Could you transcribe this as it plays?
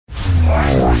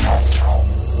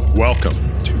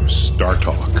Welcome to Star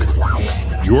Talk,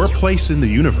 your place in the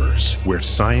universe where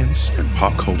science and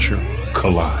pop culture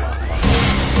collide.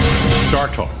 Star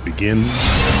Talk begins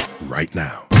right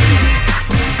now.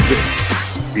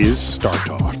 This is Star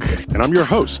Talk, and I'm your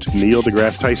host, Neil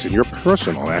deGrasse Tyson, your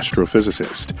personal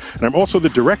astrophysicist. And I'm also the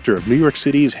director of New York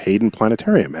City's Hayden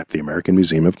Planetarium at the American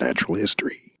Museum of Natural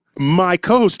History. My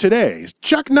co-host today is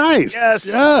Chuck Nice. Yes.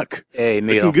 Chuck. Hey,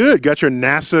 Neil. Looking good. Got your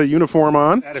NASA uniform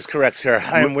on. That is correct, sir.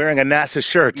 I am wearing a NASA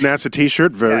shirt. NASA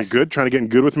t-shirt. Very good. Trying to get in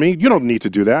good with me. You don't need to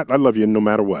do that. I love you no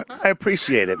matter what. I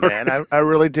appreciate it, man. I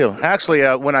really do. Actually,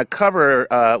 when I cover,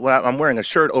 I'm wearing a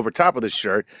shirt over top of the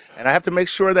shirt, and I have to make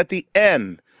sure that the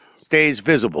N stays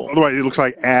visible. Otherwise, it looks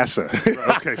like ASA.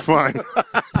 Okay, fine.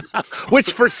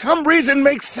 Which, for some reason,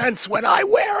 makes sense when I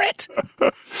wear it.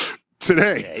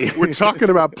 Today, we're talking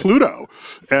about Pluto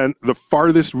and the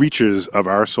farthest reaches of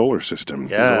our solar system. Yes.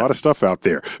 There's a lot of stuff out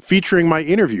there, featuring my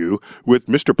interview with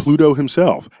Mr. Pluto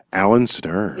himself, Alan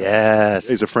Stern. Yes.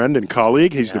 He's a friend and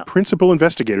colleague. He's the principal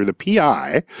investigator, the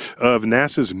PI of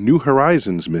NASA's New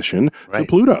Horizons mission to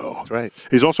Pluto. That's right.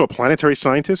 He's also a planetary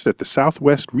scientist at the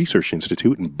Southwest Research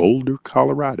Institute in Boulder,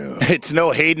 Colorado. It's no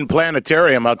Hayden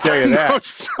Planetarium, I'll tell you that. No,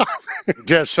 stop it.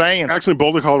 Just saying. Actually, in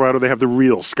Boulder, Colorado, they have the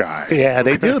real sky. Yeah,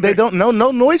 they do. They don't. No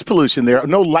noise pollution there.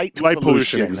 No light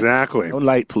pollution. Exactly. No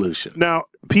light pollution. Now,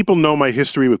 people know my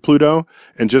history with Pluto,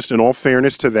 and just in all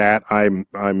fairness to that, I'm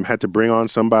had to bring on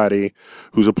somebody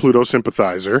who's a Pluto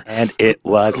sympathizer. And it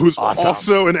was who's awesome.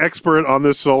 Also an expert on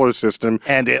the solar system.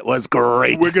 And it was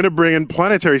great. We're going to bring in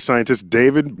planetary scientist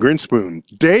David Grinspoon.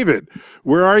 David,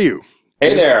 where are you?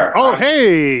 Hey there. Oh,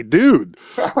 hey, dude.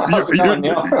 How's it going,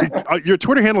 Neil? Your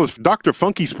Twitter handle is Dr.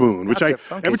 Funky Spoon, which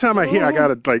every time I hear, I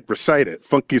got to recite it.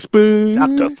 Funky Spoon.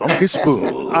 Dr. Funky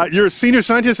Spoon. You're a senior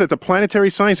scientist at the Planetary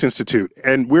Science Institute.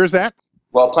 And where's that?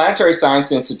 Well, Planetary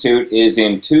Science Institute is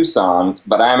in Tucson,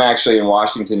 but I'm actually in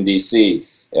Washington, D.C.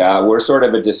 We're sort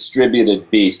of a distributed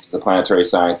beast, the Planetary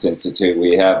Science Institute.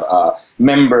 We have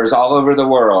members all over the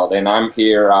world, and I'm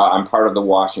here. I'm part of the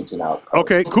Washington outpost.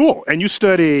 Okay, cool. And you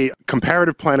study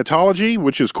comparative planetology,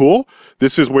 which is cool.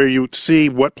 This is where you see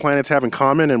what planets have in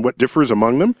common and what differs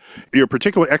among them. You're a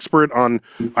particular expert on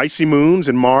icy moons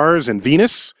and Mars and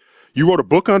Venus. You wrote a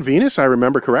book on Venus, I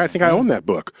remember correct. I think I own that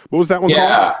book. What was that one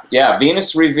called? Yeah,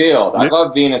 Venus Revealed. I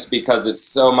love Venus because it's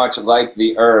so much like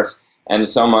the Earth and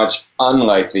so much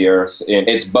unlike the Earth.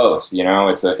 It's both, you know,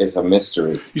 it's a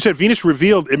mystery. You said Venus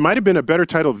Revealed. It might have been a better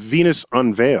title, Venus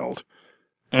Unveiled.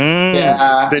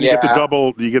 Yeah. Then you get the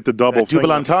double thing.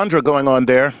 Double entendre going on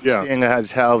there. Yeah. Seeing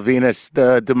as how Venus,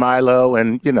 the de Milo,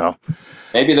 and, you know.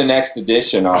 Maybe the next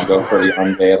edition I'll go for the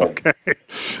unveiling. Okay.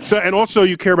 So, and also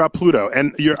you care about Pluto.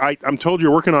 And I'm told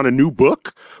you're working on a new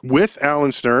book with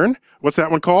Alan Stern. What's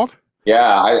that one called?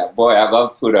 Yeah, I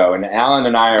love Pluto. And Alan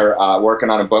and I are working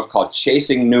on a book called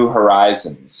Chasing New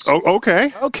Horizons. Oh,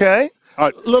 okay. Okay.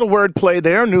 A little wordplay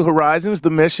there. New Horizons, the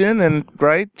mission, and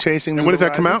chasing new And when does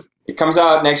that come out? horizons. It comes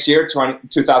out next year,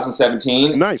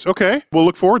 2017. Nice. Okay. We'll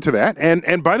look forward to that.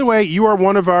 And by the way, you are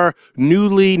one of our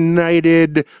newly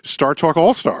knighted Star Talk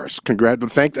All-Stars.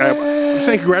 I'm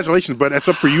saying congratulations, but it's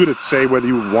up for you to say whether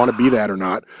you want to be that or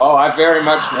not. Oh, I very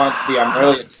much want to be. I'm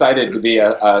really excited to be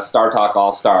a Star Talk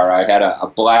All-Star. I had a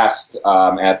blast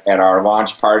at our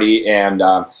launch party and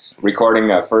recording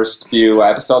the first few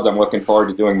episodes. I'm looking forward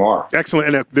to doing more.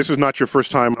 Excellent. And this is not your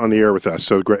first time on the air with us,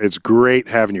 so it's great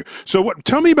having you. So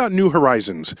tell me about New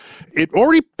Horizons. It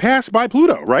already passed by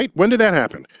Pluto, right? When did that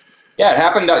happen? Yeah, it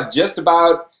happened just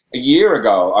about a year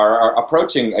ago, or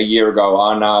approaching a year ago,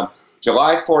 on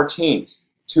July 14th,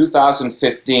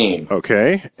 2015.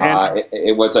 Okay.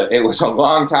 It was a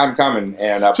long time coming.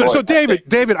 And so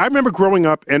David, I remember growing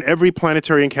up and every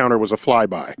planetary encounter was a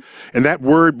flyby, and that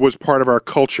word was part of our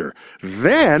culture.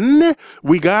 Then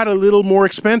we got a little more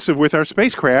expensive with our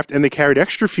spacecraft, and they carried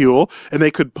extra fuel, and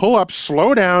they could pull up,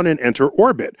 slow down, and enter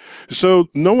orbit. So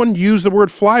no one used the word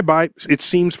flyby, it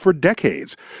seems, for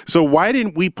decades. So why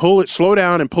didn't we slow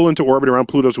down and pull into orbit around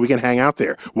Pluto so we can hang out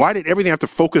there? Why did everything have to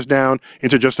focus down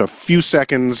into just a few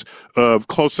seconds of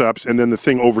close-ups, and then the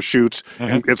thing overshoots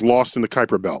and gets lost in the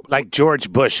Kuiper Belt? Like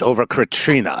George Bush over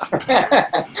Katrina.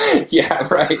 Yeah,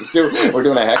 right. We're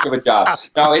doing a heck of a job.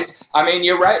 No,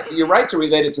 you're right. You're right to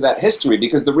relate it to that history,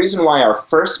 because the reason why our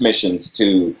first missions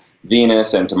to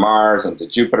Venus and to Mars and to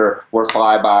Jupiter were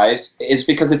flybys is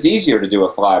because it's easier to do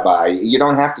a flyby. You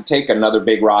don't have to take another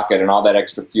big rocket and all that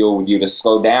extra fuel with you to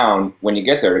slow down when you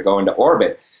get there to go into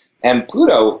orbit. And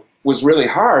Pluto was really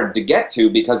hard to get to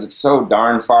because it's so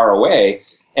darn far away.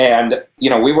 And,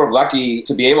 we were lucky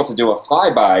to be able to do a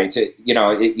flyby.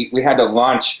 We had to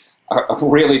launch a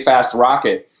really fast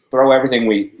rocket throw everything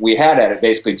we had at it,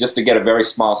 basically, just to get a very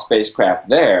small spacecraft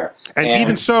there. And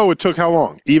even so, it took how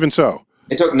long? Even so?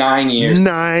 It took 9 years.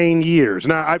 9 years.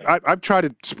 Now, I've tried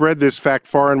to spread this fact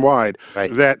far and wide,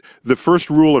 Right. that the first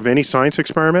rule of any science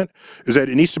experiment is that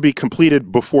it needs to be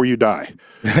completed before you die.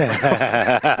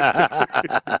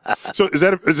 So is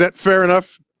that fair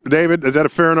enough, David? Is that a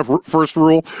fair enough first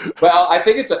rule? Well, I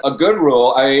think it's a good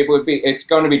rule. It's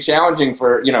going to be challenging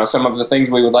for some of the things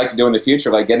we would like to do in the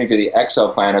future, like getting to the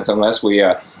exoplanets, unless we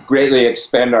greatly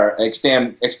extend our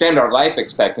life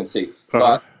expectancy.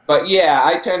 But yeah,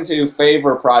 I tend to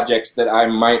favor projects that I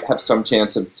might have some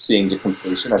chance of seeing to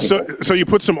completion. So you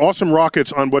put some awesome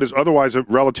rockets on what is otherwise a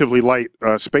relatively light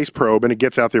space probe, and it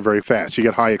gets out there very fast. You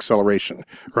get high acceleration,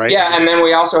 right? Yeah, and then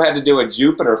we also had to do a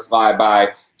Jupiter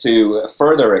flyby to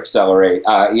further accelerate.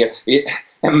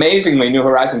 Amazingly, New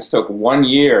Horizons took 1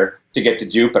 year to get to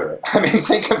Jupiter. I mean,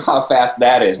 think of how fast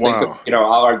that is. Wow. Think of,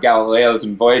 all our Galileos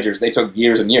and Voyagers, they took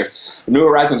years and years. New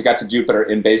Horizons got to Jupiter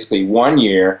in basically 1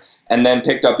 year, and then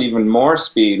picked up even more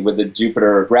speed with the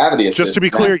Jupiter gravity assist. Just to be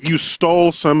clear, you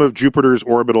stole some of Jupiter's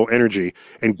orbital energy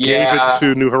and gave it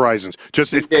to New Horizons.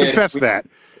 Confess that.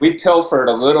 We pilfered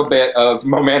a little bit of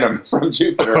momentum from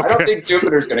Jupiter. Okay. I don't think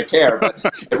Jupiter's going to care, but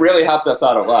it really helped us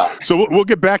out a lot. So we'll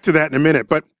get back to that in a minute,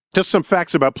 but just some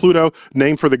facts about Pluto,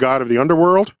 named for the god of the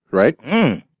underworld, right?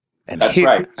 And that's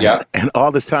right. Yeah. And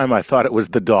all this time, I thought it was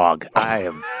the dog. I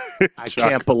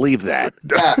can't believe that.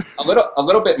 Yeah, a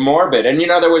little bit morbid. And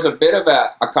there was a bit of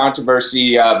a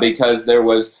controversy because there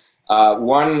was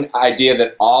one idea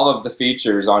that all of the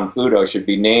features on Pluto should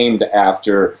be named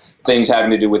after things having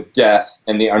to do with death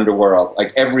and the underworld.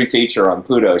 Like every feature on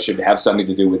Pluto should have something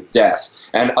to do with death.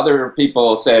 And other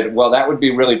people said, well, that would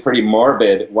be really pretty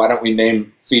morbid. Why don't we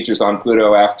name features on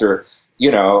Pluto after,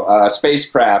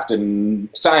 spacecraft and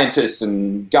scientists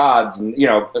and gods and,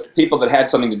 people that had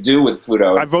something to do with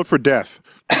Pluto? I vote for death.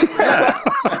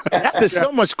 Death is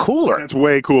so much cooler. That's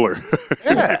way cooler.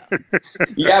 Yeah.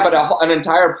 Yeah, but an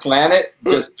entire planet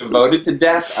just devoted to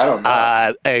death? I don't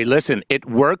know. Hey, listen, it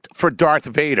worked for Darth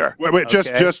Vader. Wait,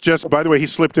 just, by the way, he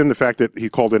slipped in the fact that he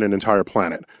called it an entire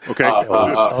planet. Okay?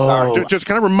 Just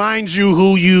kind of reminds you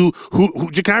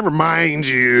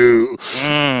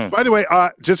By the way,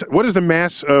 what is the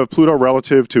mass of Pluto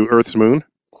relative to Earth's moon?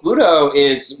 Pluto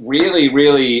is really,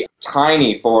 really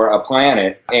tiny for a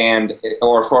planet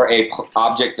or for a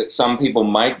object that some people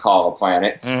might call a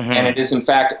planet. Mm-hmm. And it is, in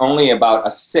fact, only about a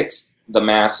sixth the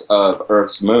mass of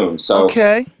Earth's moon. So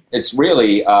it's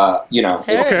really,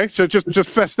 Hey. Okay, so just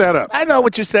fess that up. I know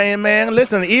what you're saying, man.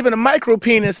 Listen, even a micro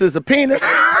penis is a penis.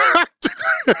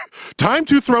 Time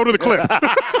to throw to the clip.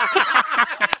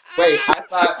 Wait, I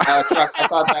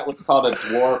thought that was called a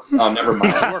dwarf. Oh, never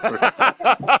mind.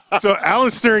 So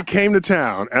Alan Stern came to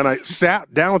town, and I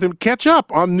sat down with him to catch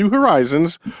up on New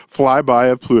Horizons' flyby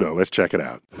of Pluto. Let's check it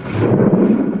out.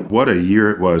 What a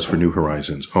year it was for New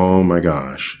Horizons. Oh, my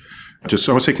gosh. I want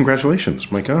to say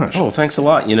congratulations. My gosh. Oh, thanks a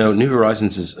lot. New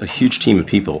Horizons is a huge team of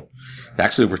people.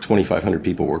 Actually, over 2,500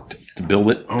 people worked to build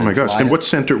it. Oh, my gosh. And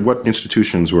what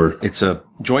institutions were? It's a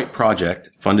joint project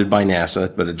funded by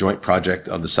NASA, but a joint project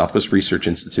of the Southwest Research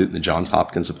Institute and the Johns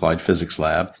Hopkins Applied Physics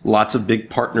Lab. Lots of big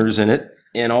partners in it.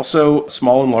 And also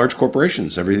small and large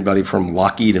corporations, everybody from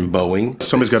Lockheed and Boeing.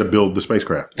 Somebody's got to build the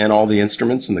spacecraft. And all the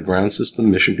instruments and the ground system,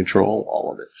 mission control,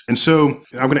 all of it. And so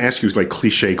I'm going to ask you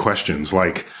cliche questions,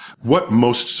 like what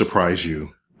most surprised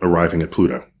you arriving at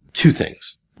Pluto? Two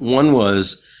things. One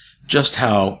was just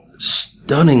how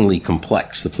stunningly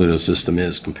complex the Pluto system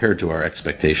is compared to our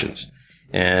expectations.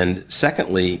 And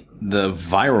secondly, the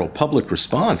viral public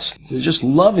response to just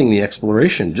loving the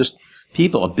exploration, just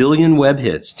people, 1 billion web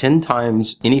hits, 10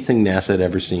 times anything NASA had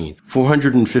ever seen,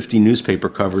 450 newspaper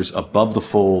covers above the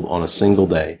fold on a single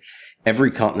day, every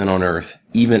continent on Earth,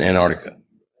 even Antarctica.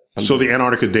 So the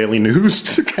Antarctica Daily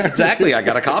News? Exactly. I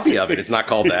got a copy of it. It's not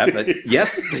called that, but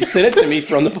yes, they sent it to me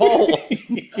from the pole.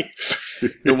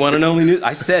 The one and only news.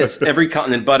 I said it's every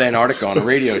continent but Antarctica on a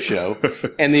radio show,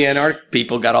 and the Antarctic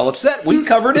people got all upset. We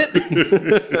covered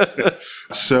it.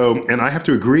 So, and I have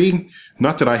to agree,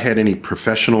 not that I had any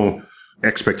professional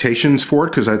expectations for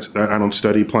it, because I don't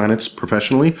study planets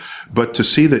professionally, but to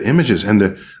see the images and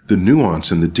the nuance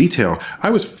and the detail,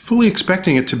 I was fully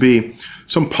expecting it to be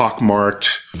some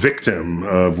pockmarked victim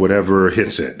of whatever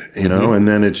hits it, and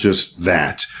then it's just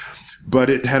that.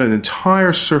 But it had an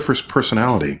entire surface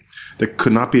personality that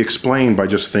could not be explained by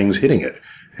just things hitting it.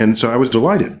 And so I was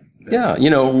delighted. Yeah,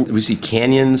 we see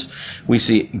canyons, we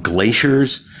see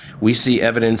glaciers, we see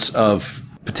evidence of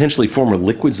potentially former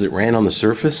liquids that ran on the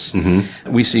surface.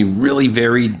 Mm-hmm. We see really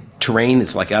varied terrain.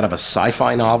 It's like out of a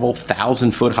sci-fi novel,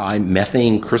 1,000-foot high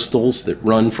methane crystals that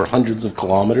run for hundreds of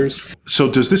kilometers.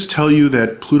 So does this tell you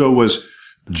that Pluto was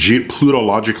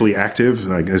plutologically active?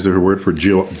 Like, is there a word for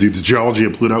the geology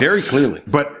of Pluto? Very clearly.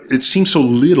 But it seems so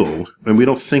little, and we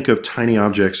don't think of tiny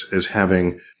objects as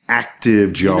having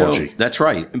active geology. That's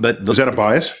right. But is that a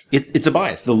bias? It's a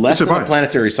bias. The lesson of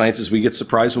planetary science is we get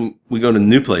surprised when we go to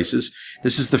new places.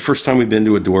 This is the first time we've been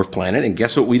to a dwarf planet, and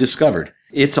guess what we discovered?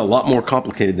 It's a lot more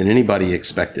complicated than anybody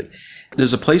expected.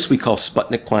 There's a place we call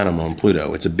Sputnik Planum on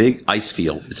Pluto. It's a big ice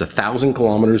field. It's 1,000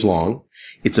 kilometers long.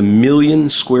 It's 1,000,000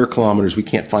 square kilometers. We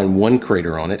can't find one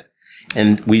crater on it.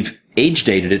 And we've age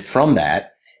dated it from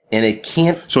that, and it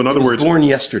can't. So in other words, born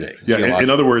yesterday. Yeah. In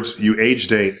other words, you age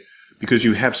date because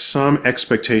you have some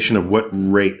expectation of what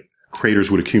rate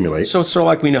craters would accumulate. So it's sort of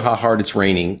like we know how hard it's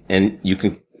raining, and you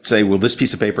can say, well, this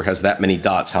piece of paper has that many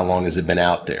dots. How long has it been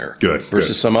out there? Good.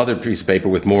 Versus some other piece of paper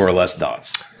with more or less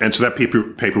dots. And so that paper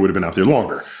would have been out there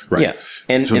longer, right? Yeah.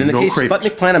 And in the case,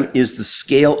 Sputnik Planum is the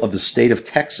scale of the state of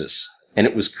Texas, and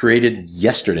it was created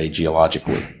yesterday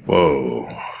geologically. Whoa.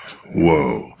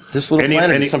 This little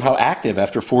planet is somehow active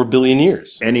after 4 billion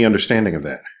years. Any understanding of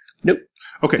that? Nope.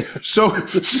 Okay. So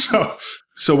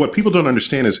what people don't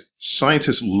understand is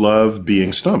scientists love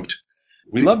being stumped.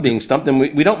 We love being stumped, and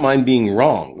we don't mind being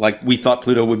wrong. Like, we thought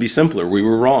Pluto would be simpler. We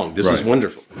were wrong. This is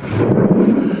wonderful.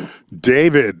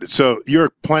 David, so you're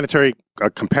a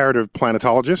comparative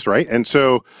planetologist, right? And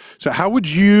so how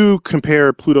would you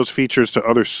compare Pluto's features to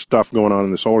other stuff going on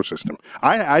in the solar system?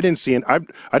 I didn't see I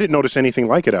didn't notice anything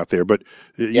like it out there, but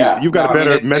you've got a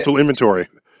better mental inventory.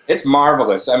 It's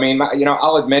marvelous. I mean,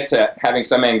 I'll admit to having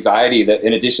some anxiety that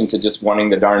in addition to just wanting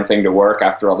the darn thing to work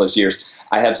after all those years,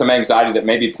 I had some anxiety that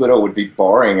maybe Pluto would be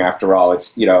boring after all.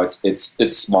 It's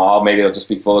small. Maybe it'll just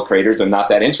be full of craters and not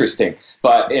that interesting.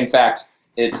 But in fact,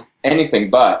 it's anything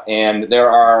but. And there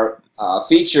are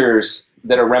features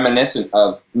that are reminiscent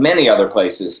of many other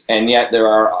places, and yet there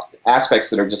are aspects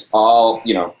that are just all,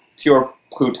 pure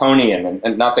Plutonian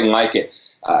and nothing like it.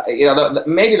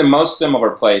 Maybe the most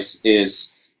similar place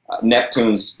is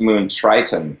Neptune's moon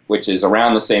Triton, which is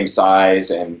around the same size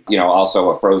and, also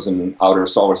a frozen outer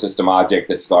solar system object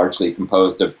that's largely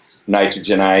composed of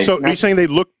nitrogen ice. So are you saying they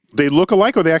look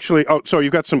alike, or they actually, so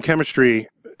you've got some chemistry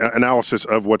analysis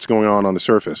of what's going on the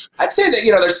surface? I'd say that,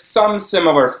 there's some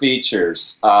similar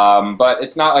features, but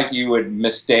it's not like you would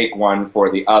mistake one for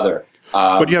the other.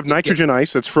 But you have nitrogen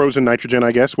ice, that's frozen nitrogen,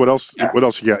 I guess. What else? Yeah. What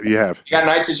else you have? You got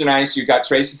nitrogen ice. You got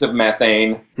traces of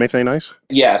methane. Methane ice.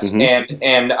 Yes,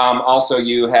 and also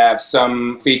you have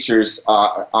some features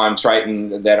on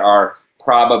Triton that are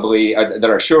probably that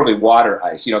are surely water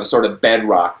ice. The sort of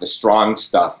bedrock, the strong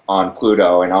stuff on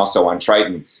Pluto and also on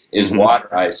Triton is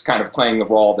water ice, kind of playing the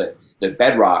role that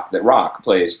rock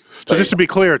plays. So just to be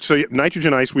clear, so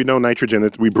nitrogen ice, we know nitrogen,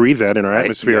 that we breathe that in our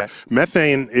atmosphere. Yes.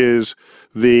 Methane is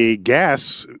the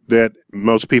gas that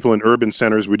most people in urban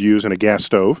centers would use in a gas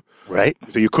stove. Right.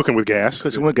 So you're cooking with gas.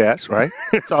 Cooking with gas, right?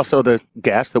 It's also the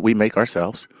gas that we make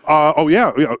ourselves. Out of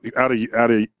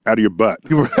your butt.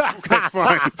 Okay,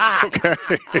 fine. Okay.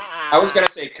 I was going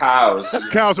to say cows.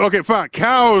 Cows. Okay, fine.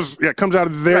 Cows. Yeah, comes out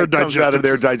of their digestive. Comes out of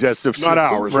their digestive system.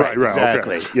 Not ours. Right.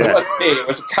 Exactly. Okay. Yeah. It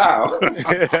was a cow.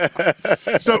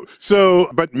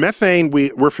 But methane,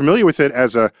 we're familiar with it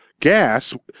as a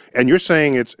gas, and you're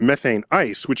saying it's methane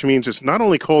ice, which means it's not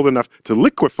only cold enough to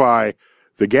liquefy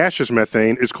the gaseous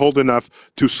methane, it's cold enough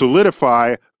to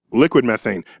solidify liquid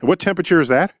methane. And what temperature is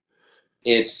that?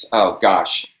 It's,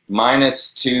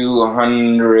 minus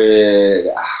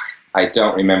 200. I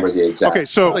don't remember the exact. Okay,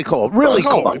 so really cold. Really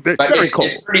cold. But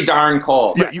it's pretty darn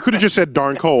cold. Yeah, you could have just said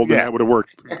darn cold, and that would have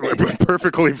worked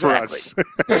perfectly for us.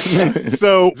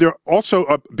 So there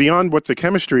also, beyond what the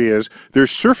chemistry is,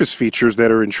 there's surface features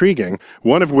that are intriguing,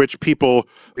 one of which people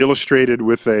illustrated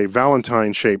with a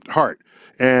Valentine-shaped heart.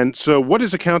 And so what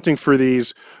is accounting for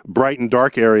these bright and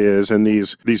dark areas and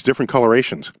these different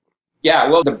colorations? Yeah,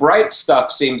 well, the bright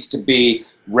stuff seems to be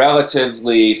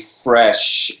relatively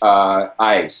fresh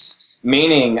ice,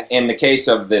 meaning in the case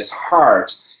of this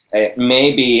heart, it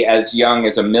may be as young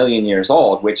as 1 million years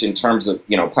old, which in terms of,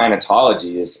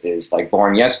 planetology is like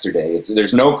born yesterday.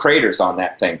 There's no craters on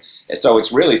that thing, so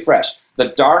it's really fresh. The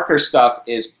darker stuff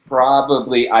is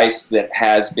probably ice that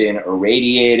has been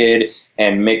irradiated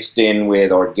and mixed in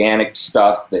with organic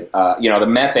stuff that, the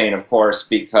methane, of course,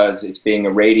 because it's being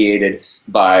irradiated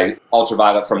by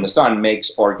ultraviolet from the sun,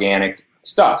 makes organic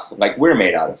stuff like we're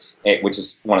made out of, which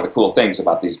is one of the cool things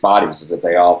about these bodies is that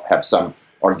they all have some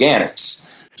organics.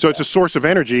 So it's a source of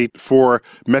energy for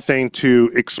methane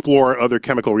to explore other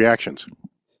chemical reactions.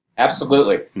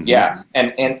 Absolutely, yeah,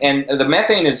 and the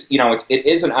methane is, it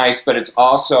is an ice, but it's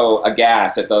also a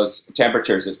gas at those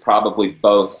temperatures. It's probably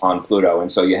both on Pluto,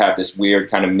 and so you have this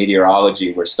weird kind of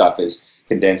meteorology where stuff is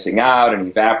condensing out and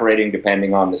evaporating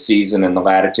depending on the season and the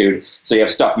latitude. So you have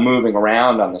stuff moving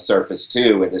around on the surface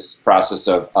too, with this process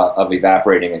of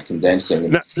evaporating and condensing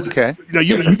in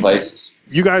different places.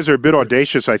 You guys are a bit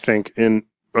audacious, I think, in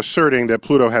asserting that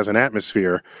Pluto has an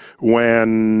atmosphere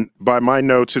when, by my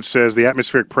notes, it says the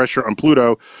atmospheric pressure on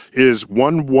Pluto is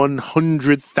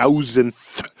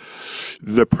 1/100,000th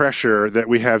the pressure that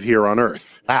we have here on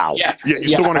Earth. Wow. Yeah, you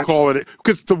still want to call it,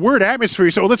 because the word atmosphere,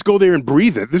 you say, oh, let's go there and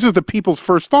breathe it. This is the people's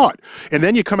first thought. And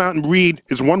then you come out and read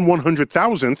it's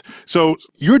 1/100,000th. So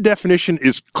your definition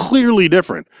is clearly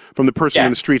different from the person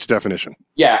in the street's definition.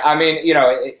 Yeah, I mean,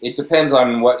 it depends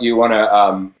on what you want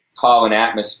to call an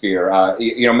atmosphere.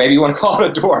 Maybe you want to call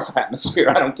it a dwarf atmosphere.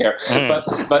 I don't care.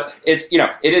 But it's,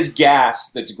 it is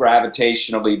gas that's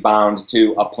gravitationally bound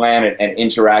to a planet and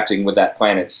interacting with that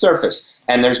planet's surface.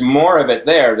 And there's more of it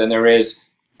there than there is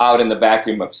out in the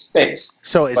vacuum of space.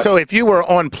 So if you were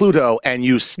on Pluto and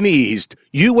you sneezed,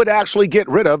 you would actually get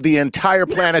rid of the entire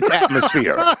planet's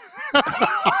atmosphere.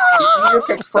 You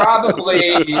could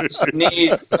probably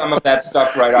sneeze some of that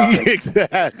stuff right off.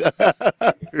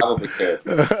 Probably could.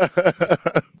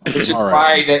 Which is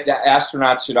why the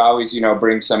astronauts should always,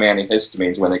 bring some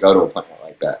antihistamines when they go to a planet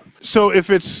like that. So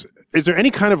is there any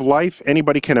kind of life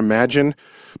anybody can imagine,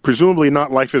 presumably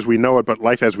not life as we know it, but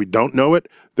life as we don't know it,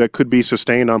 that could be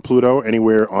sustained on Pluto,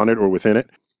 anywhere on it or within it?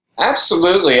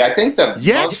 Absolutely. I think the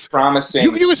most promising...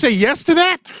 You would say yes to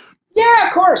that? Yeah,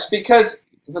 of course, because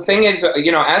the thing is,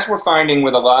 as we're finding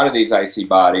with a lot of these icy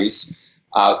bodies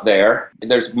out there,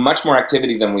 there's much more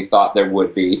activity than we thought there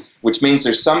would be, which means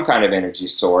there's some kind of energy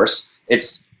source.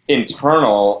 It's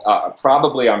internal,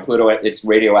 probably on Pluto, it's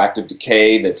radioactive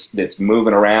decay that's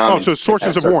moving around. Oh, so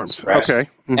sources of warmth. Okay.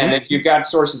 Mm-hmm. And if you've got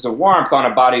sources of warmth on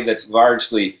a body that's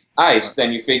largely ice,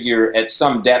 then you figure at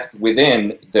some depth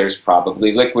within, there's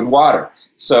probably liquid water.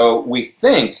 So we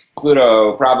think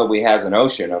Pluto probably has an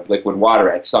ocean of liquid water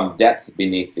at some depth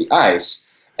beneath the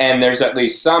ice, and there's at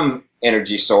least some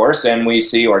energy source, and we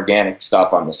see organic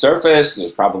stuff on the surface.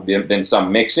 There's probably been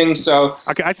some mixing. So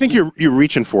okay, I think you're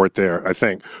reaching for it there, I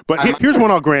think. But here's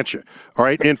one I'll grant you. All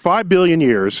right, in 5 billion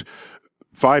years,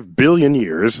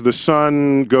 the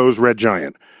sun goes red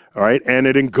giant. All right, and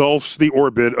it engulfs the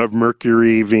orbit of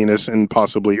Mercury, Venus, and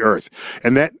possibly Earth.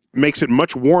 And that makes it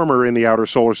much warmer in the outer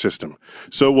solar system.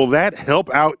 So will that help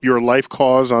out your life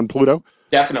cause on Pluto?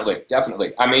 Definitely.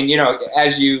 I mean,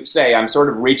 as you say, I'm sort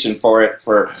of reaching for it,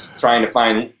 for trying to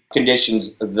find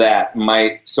conditions that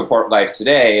might support life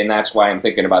today, and that's why I'm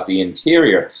thinking about the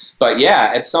interior. But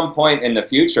yeah, at some point in the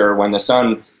future, when the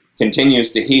sun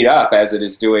continues to heat up as it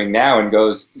is doing now and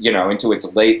goes, into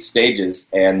its late stages,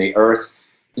 and the Earth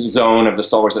zone of the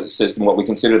solar system, what we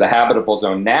consider the habitable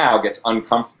zone now, gets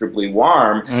uncomfortably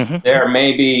warm, there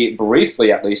may be,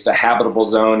 briefly at least, a habitable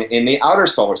zone in the outer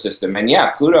solar system. And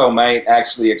yeah, Pluto might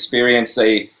actually experience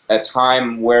a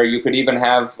time where you could even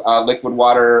have liquid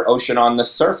water ocean on the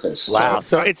surface. Wow.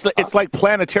 So it's like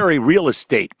planetary real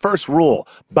estate. First rule,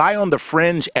 buy on the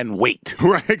fringe and wait.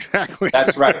 Right, exactly.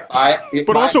 That's right.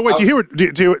 But also, what do you hear what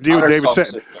David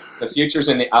said? The future's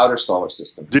in the outer solar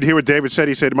system. Did you hear what David said?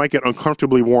 He said it might get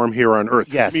uncomfortably warm here on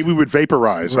Earth. Yes. I mean, we would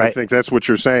vaporize. Right. I think that's what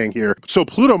you're saying here. So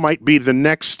Pluto might be the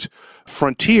next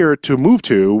frontier to move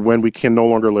to when we can no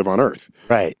longer live on Earth.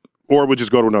 Right. Or we'll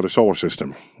just go to another solar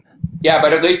system. Yeah,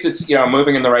 but at least it's,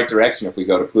 moving in the right direction if we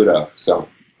go to Pluto. So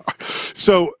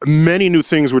many new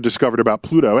things were discovered about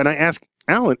Pluto. And I asked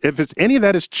Alan if any of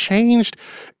that has changed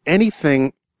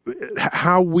anything,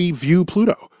 how we view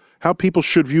Pluto, how people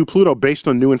should view Pluto based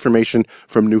on new information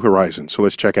from New Horizons. So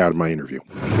let's check out my interview.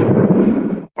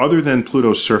 Other than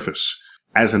Pluto's surface,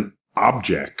 as an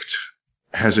object,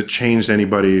 has it changed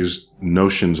anybody's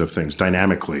notions of things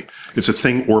dynamically? It's a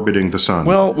thing orbiting the sun.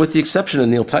 Well, with the exception of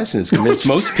Neil Tyson, it's convinced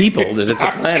most people that it's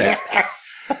a planet.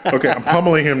 Okay, I'm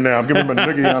pummeling him now. I'm giving him a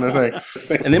noogie on the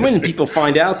thing. And then when people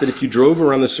find out that if you drove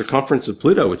around the circumference of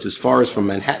Pluto, it's as far as from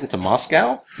Manhattan to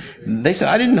Moscow, they said,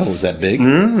 I didn't know it was that big.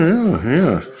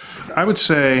 Yeah. I would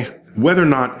say, whether or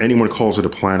not anyone calls it a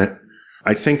planet,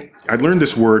 I think I learned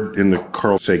this word in the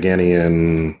Carl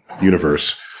Saganian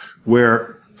universe,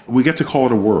 where we get to call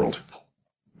it a world.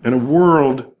 And a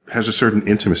world has a certain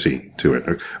intimacy to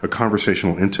it, a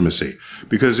conversational intimacy,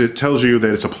 because it tells you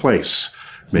that it's a place.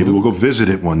 Maybe we'll go visit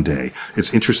it one day.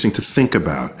 It's interesting to think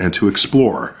about and to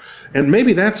explore. And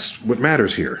maybe that's what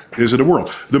matters here. Is it a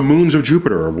world? The moons of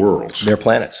Jupiter are worlds. They're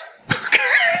planets.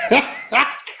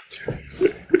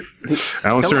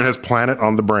 Alan Stern has planet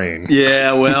on the brain.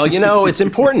 Yeah, well, it's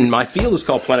important. My field is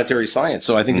called planetary science,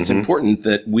 so I think it's important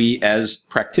that we, as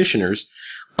practitioners,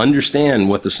 understand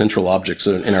what the central objects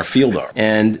in our field are.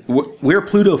 And where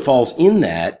Pluto falls in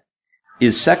that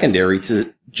is secondary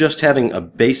to just having a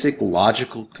basic,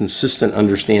 logical, consistent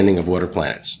understanding of what are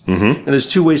planets. And there's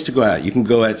two ways to go at it. You can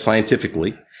go at it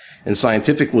scientifically. And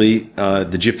scientifically,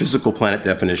 the geophysical planet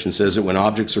definition says that when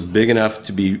objects are big enough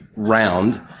to be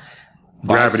round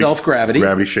by self-gravity,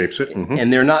 gravity shapes it,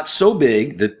 and they're not so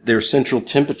big that their central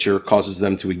temperature causes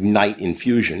them to ignite in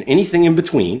fusion. Anything in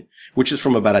between, which is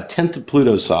from about 1/10 of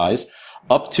Pluto's size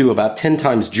up to about 10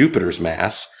 times Jupiter's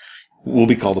mass, will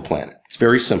be called a planet. It's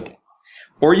very simple.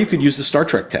 Or you could use the Star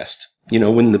Trek test.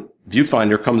 When the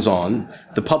viewfinder comes on,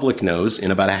 the public knows in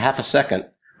about a half a second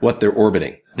what they're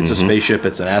orbiting. It's a spaceship,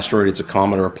 it's an asteroid, it's a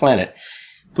comet, or a planet.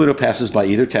 Pluto passes by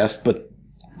either test, but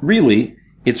really,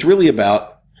 it's really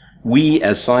about we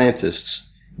as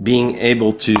scientists being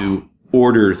able to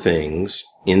order things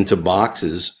into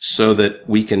boxes so that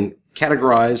we can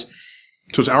categorize.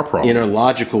 So it's our problem. In a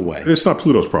logical way. It's not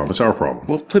Pluto's problem, it's our problem.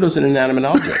 Well, Pluto's an inanimate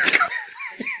object.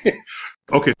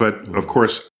 Okay, but of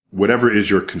course, whatever is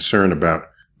your concern about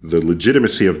the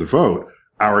legitimacy of the vote,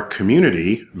 our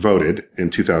community voted in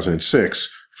 2006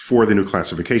 for the new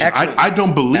classification. Actually, I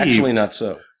don't believe... Actually, not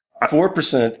so.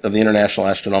 4% of the International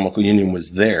Astronomical Union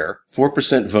was there.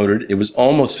 4% voted. It was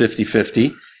almost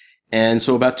 50-50. And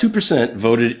so about 2%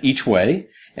 voted each way,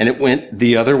 and it went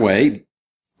the other way.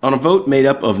 On a vote made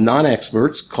up of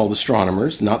non-experts called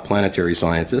astronomers, not planetary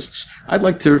scientists, I'd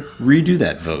like to redo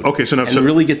that vote. Okay, so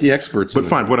really get the experts. But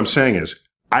fine, what I'm saying is,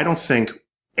 I don't think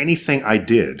anything I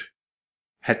did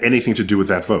had anything to do with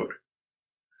that vote.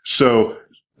 So,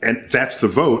 and that's the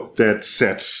vote that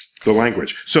sets the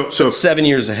language. So 7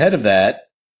 years ahead of that,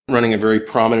 running a very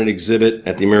prominent exhibit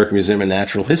at the American Museum of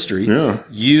Natural History,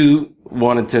 you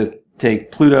wanted to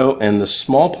take Pluto and the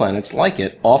small planets like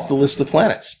it off the list of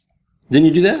planets. Didn't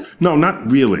you do that? No,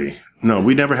 not really. No,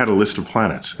 we never had a list of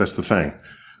planets. That's the thing.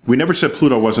 We never said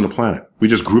Pluto wasn't a planet. We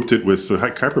just grouped it with the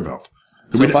Kuiper Belt.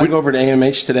 So if I go over to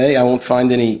AMH today, I won't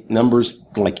find any numbers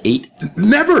like 8?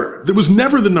 Never. There was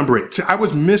never the number 8. I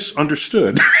was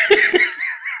misunderstood.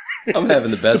 I'm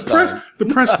having the best time. The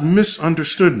press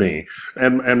misunderstood me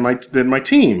and my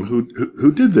team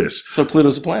who did this. So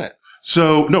Pluto's a planet.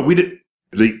 So no, we did.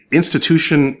 The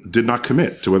institution did not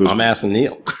commit to whether. I'm asking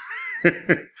Neil.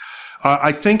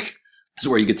 I think this is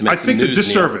where you get to make. I think the the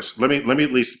disservice. Neil. Let me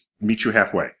at least meet you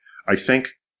halfway. I think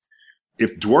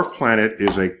if Dwarf Planet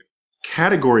is a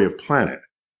category of planet,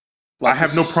 I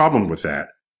have no problem with that.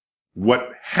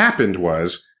 What happened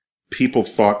was people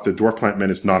thought the Dwarf Planet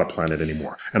meant it's not a planet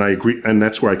anymore, and I agree, and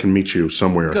that's where I can meet you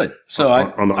somewhere. Good. So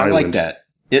on the I island. like that.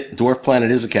 Dwarf Planet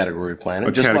is a category of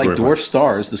planet. Just like dwarf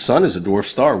stars, the sun is a dwarf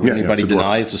star. Would anybody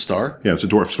deny it's a star? Yeah, it's a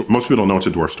dwarf. Most people don't know it's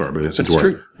a dwarf star, but it's a dwarf.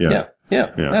 True. Yeah.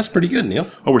 That's pretty good, Neil.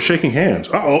 Oh, we're shaking hands.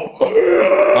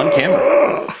 Uh-oh. On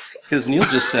camera. Because Neil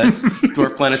just said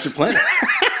dwarf planets are planets.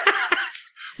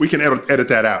 We can edit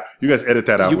that out. You guys edit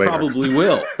that out later. You probably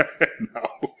will.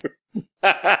 No.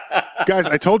 Guys,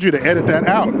 I told you to edit that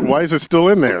out. Why is it still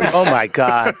in there? Oh, my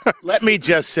God. Let me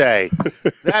just say,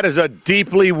 that is a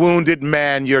deeply wounded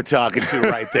man you're talking to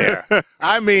right there.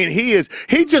 I mean,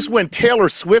 he just went Taylor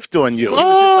Swift on you. He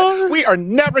was just like, we are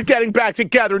never getting back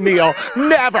together, Neil.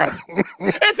 Never.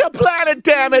 It's a planet,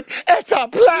 damn it. It's a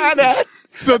planet.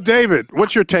 So, David,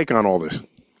 what's your take on all this?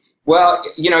 Well,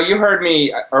 you heard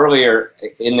me earlier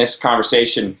in this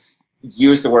conversation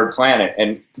use the word planet,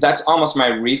 and that's almost my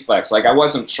reflex. Like, I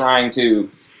wasn't trying to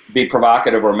be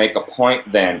provocative or make a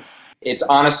point then. It's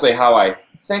honestly how I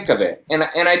think of it. And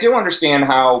I do understand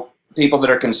how people that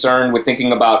are concerned with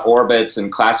thinking about orbits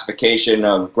and classification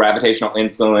of gravitational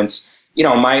influence,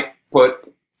 might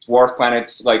put dwarf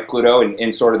planets like Pluto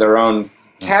in sort of their own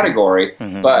category.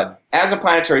 Mm-hmm. But as a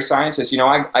planetary scientist,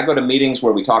 I go to meetings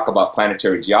where we talk about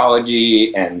planetary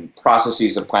geology and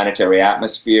processes of planetary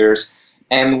atmospheres.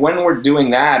 And when we're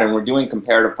doing that and we're doing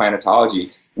comparative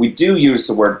planetology, we do use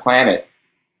the word planet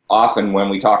often when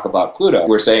we talk about Pluto.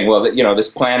 We're saying, well, this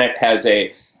planet has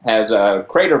a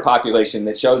crater population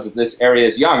that shows that this area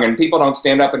is young, and people don't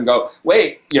stand up and go,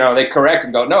 wait, they correct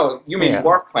and go, no, you mean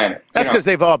dwarf planet. That's because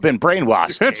they've all been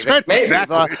brainwashed. That's right,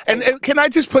 exactly. And can I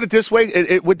just put it this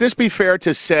way? Would this be fair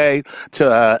to say,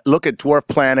 to look at dwarf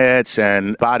planets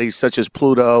and bodies such as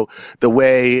Pluto, the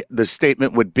way the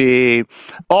statement would be,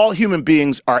 all human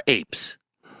beings are apes.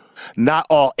 Not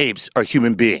all apes are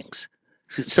human beings.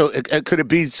 So could it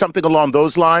be something along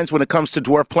those lines when it comes to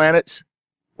dwarf planets?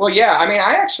 Well, yeah. I mean,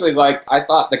 I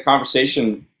thought the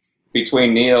conversation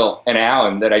between Neil and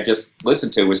Alan that I just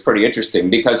listened to was pretty interesting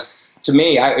because to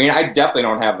me, I mean, I definitely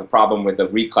don't have a problem with the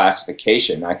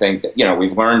reclassification. I think that,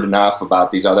 we've learned enough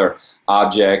about these other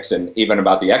objects and even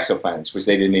about the exoplanets, which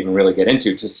they didn't even really get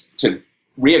into, to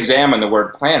re-examine the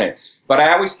word planet. But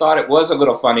I always thought it was a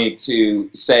little funny to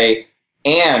say,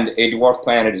 and a dwarf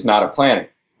planet is not a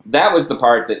planet. That was the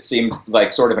part that seemed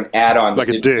like sort of an add-on. Like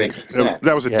a dig.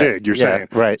 That was a dig, you're saying.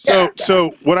 Right.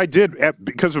 So what I did,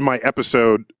 because of my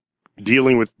episode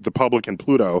dealing with the public and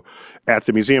Pluto at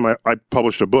the museum, I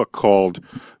published a book called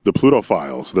The Pluto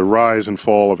Files, The Rise and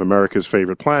Fall of America's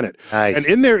Favorite Planet. Nice. And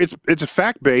in there, it's a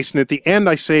fact-based, and at the end,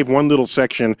 I save one little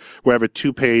section where I have a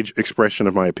 2-page expression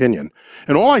of my opinion.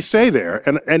 And all I say there,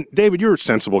 and David, you're a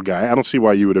sensible guy. I don't see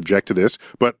why you would object to this,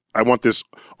 but I want this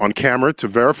on camera to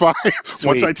verify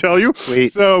once I tell you. Sweet.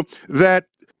 So that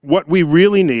what we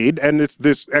really need, and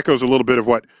this echoes a little bit of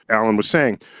what Alan was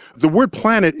saying, the word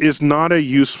planet is not a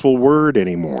useful word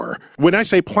anymore. When I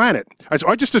say planet,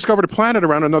 I just discovered a planet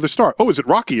around another star. Oh, is it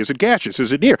rocky? Is it gaseous?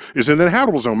 Is it near? Is it in a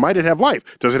habitable zone? Might it have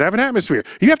life? Does it have an atmosphere?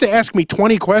 You have to ask me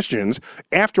 20 questions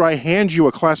after I hand you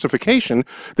a classification.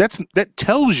 That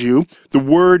tells you the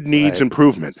word needs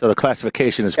improvement. So the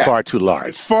classification is far too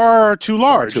large. Far too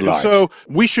large. Far too large. And so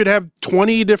we should have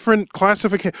 20 different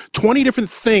classifications, 20 different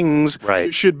things.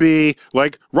 Right. Should be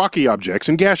like rocky objects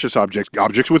and gaseous objects,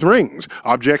 objects with rings,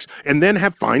 objects, and then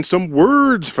find some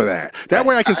words for that. That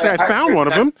way I can say I found one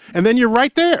of them, and then you're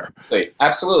right there.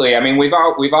 Absolutely. I mean, we've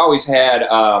always had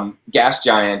gas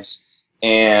giants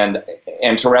and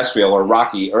terrestrial or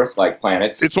rocky Earth-like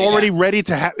planets. It's already ready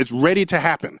to it's ready to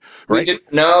happen. Right? We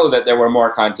didn't know that there were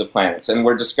more kinds of planets, and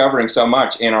we're discovering so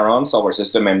much in our own solar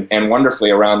system and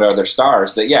wonderfully around other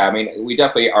stars that, I mean, we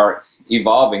definitely are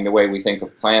evolving the way we think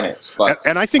of planets. But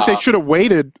and I think they should have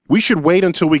waited. We should wait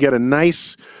until we get a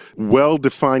nice,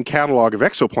 well-defined catalog of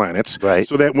exoplanets, right,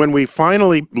 so that when we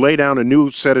finally lay down a new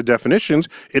set of definitions,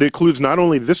 it includes not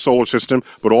only this solar system,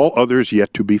 but all others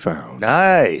yet to be found.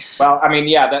 Nice. Well, I mean,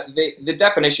 the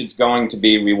definition's going to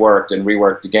be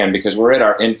reworked again, because we're at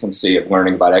our infancy of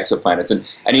learning about exoplanets.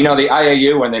 And the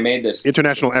IAU, when they made this...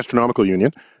 International Astronomical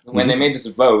Union. When they made this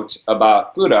vote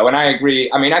about Pluto, and I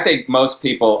agree, I mean, I think most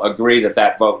people agree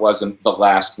that vote wasn't the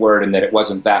last word and that it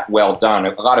wasn't that well done.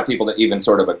 A lot of people that even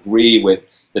sort of agree with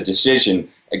the decision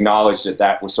acknowledge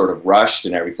that was sort of rushed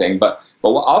and everything. But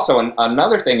also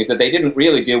another thing is that they didn't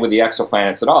really deal with the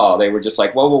exoplanets at all. They were just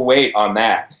like, well, we'll wait on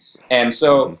that. And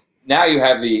so now you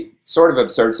have the sort of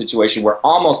absurd situation where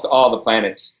almost all the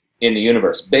planets in the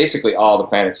universe, basically all the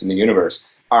planets in the universe,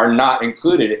 are not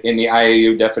included in the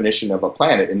IAU definition of a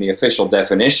planet, in the official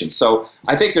definition. So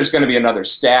I think there's going to be another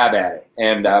stab at it.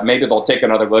 And maybe they'll take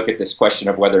another look at this question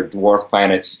of whether dwarf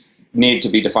planets need to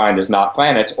be defined as not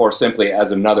planets or simply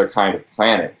as another kind of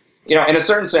planet. In a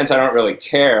certain sense, I don't really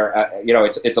care.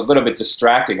 It's a little bit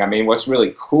distracting. I mean, what's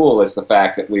really cool is the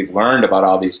fact that we've learned about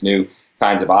all these new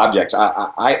kinds of objects.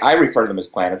 I refer to them as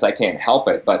planets. I can't help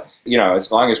it. But,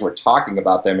 as long as we're talking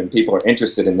about them and people are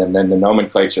interested in them, then the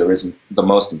nomenclature isn't the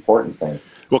most important thing.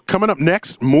 Well, coming up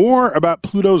next, more about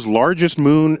Pluto's largest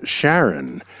moon,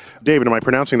 Charon. David, am I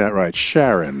pronouncing that right?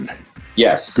 Charon.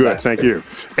 Yes. Good, thank you.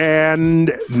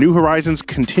 And New Horizons'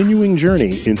 continuing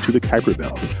journey into the Kuiper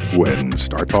Belt when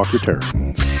Star Talk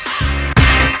returns.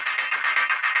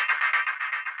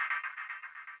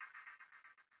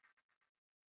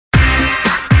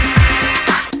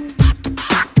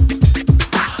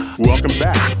 Welcome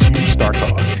back to Star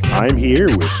Talk. I'm here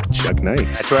with Chuck Nice.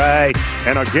 That's right.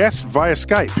 And our guest via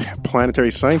Skype, planetary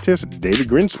scientist David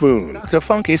Grinspoon. Dr.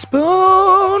 Funky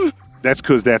Spoon. That's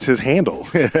because that's his handle.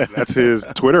 That's his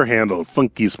Twitter handle,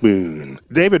 Funky Spoon.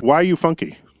 David, why are you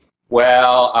funky?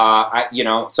 Well,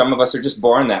 some of us are just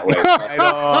born that way. Right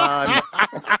on.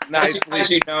 As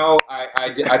you know,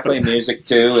 I play music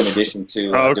too, in addition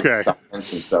to doing science,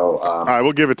 and so. All right,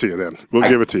 we'll give it to you then. We'll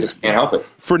give it to you. Just can't help it.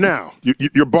 For now,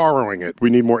 you're borrowing it. We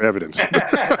need more evidence.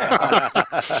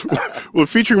 Well,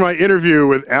 featuring my interview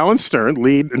with Alan Stern,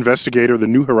 lead investigator of the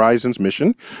New Horizons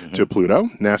mission to Pluto,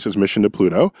 NASA's mission to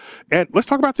Pluto, and let's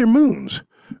talk about their moons.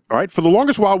 All right. For the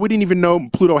longest while, we didn't even know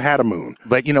Pluto had a moon.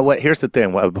 But you know what? Here's the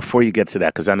thing. Well, before you get to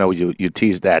that, because I know you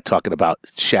teased that talking about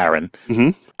Charon,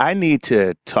 I need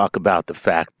to talk about the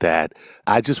fact that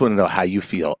I just want to know how you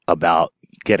feel about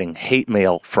getting hate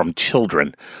mail from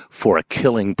children for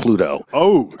killing Pluto.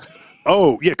 Oh,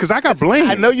 yeah, because I got blamed.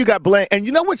 I know you got blamed. And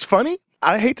you know what's funny?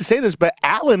 I hate to say this, but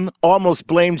Alan almost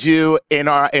blamed you in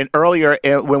earlier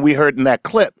when we heard in that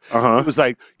clip. It was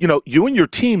like, you and your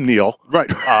team, Neil.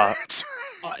 Right.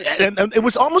 And it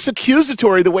was almost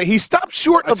accusatory the way he stopped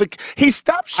short of it.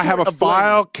 I have a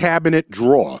file cabinet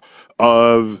drawer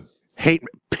of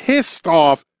pissed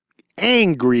off,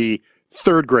 angry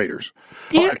third graders.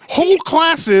 Whole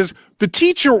classes the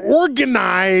teacher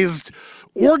organized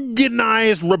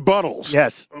rebuttals.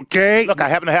 Yes. Okay. Look, I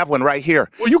happen to have one right here.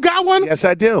 Well, you got one? Yes,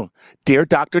 I do. Dear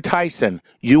Dr. Tyson,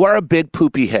 you are a big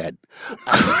poopy head.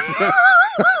 I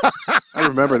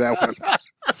remember that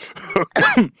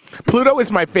one. Pluto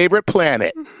is my favorite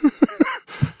planet.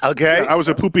 Okay? Yeah, I was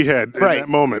a poopy head in that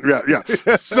moment. Yeah.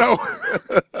 So,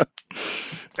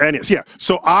 and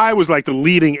so I was like the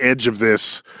leading edge of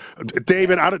this.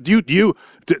 David,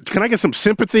 can I get some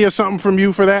sympathy or something from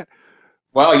you for that?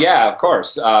 Well, yeah, of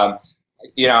course. I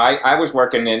was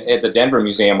working at the Denver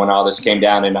Museum when all this came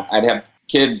down, and I'd have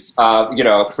kids,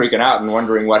 freaking out and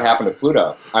wondering what happened to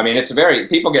Pluto. I mean,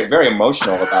 people get very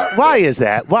emotional about it. Why is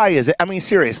that? Why is it? I mean,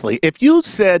 seriously, if you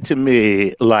said to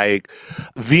me, like,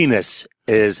 Venus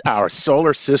is our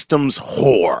solar system's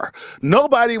whore,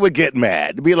 nobody would get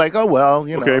mad. It'd be like, oh, well,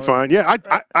 Okay, fine. Yeah,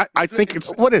 I think it's...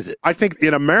 What is it? I think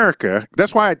in America,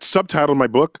 that's why I subtitled my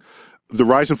book, The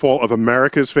Rise and Fall of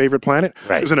America's Favorite Planet.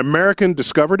 Right. Because an American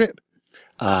discovered it.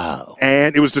 Oh.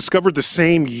 And it was discovered the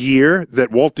same year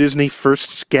that Walt Disney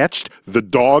first sketched the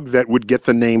dog that would get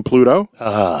the name Pluto.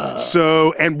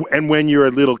 So, and when you're a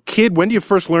little kid, when do you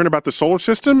first learn about the solar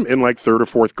system? In like 3rd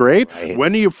or 4th grade? Right.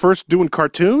 When are you first doing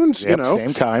cartoons? Yep,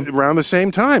 same time. Around the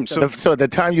same time. So the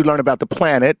time you learn about the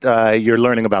planet, you're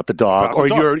learning about the dog,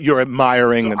 you're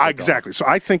admiring the dog. Exactly. So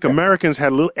I think Americans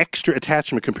had a little extra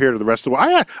attachment compared to the rest of the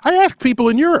world. I asked people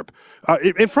in Europe,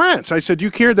 in France, I said, do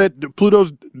you care that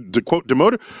Pluto's, to quote,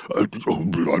 demoted? I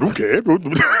don't care.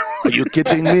 Are you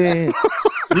kidding me?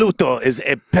 Pluto is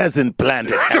a peasant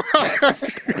planet.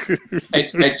 Hey,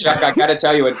 Chuck, I got to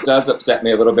tell you, it does upset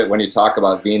me a little bit when you talk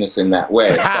about Venus in that way.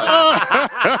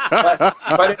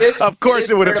 But it is. Of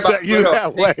course, it would upset you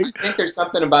that way. I think there's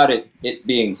something about it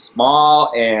being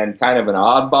small and kind of an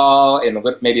oddball and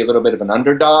maybe a little bit of an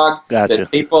underdog. Gotcha.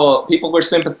 That people were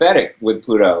sympathetic with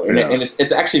Pluto, and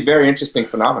it's actually a very interesting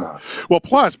phenomenon. Well,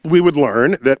 plus we would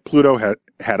learn that Pluto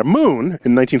had a moon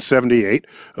in 1978.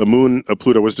 A moon of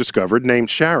Pluto was discovered named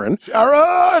Charon.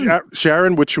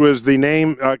 Charon, which was the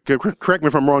name, correct me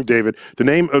if I'm wrong, David, the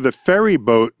name of the ferry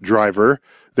boat driver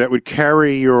that would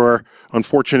carry your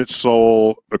unfortunate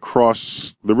soul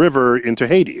across the river into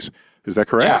Hades. Is that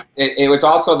correct? Yeah, it was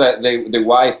also the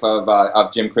wife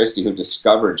of Jim Christie who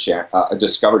discovered Sharon.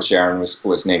 Charon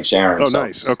was named Sharon. Oh, so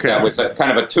nice. Okay, that was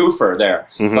kind of a twofer there.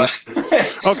 Mm-hmm. But,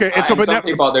 okay, and so but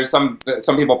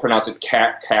some people pronounce it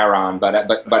Charon,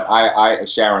 but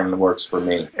Sharon works for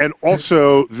me. And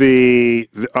also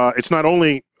it's not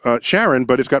only Charon,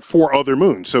 but it's got 4 other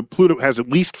moons. So Pluto has at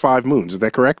least 5 moons. Is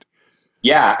that correct?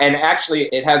 Yeah, and actually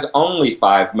it has only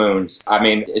 5 moons. I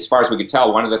mean, as far as we could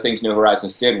tell, one of the things New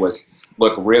Horizons did was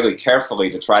look really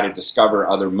carefully to try to discover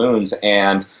other moons,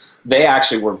 and they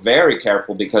actually were very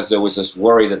careful because there was this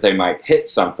worry that they might hit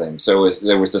something. So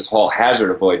there was this whole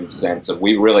hazard avoidance sense of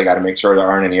we really got to make sure there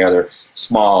aren't any other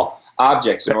small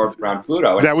objects in orbit around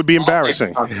Pluto. That would be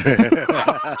embarrassing.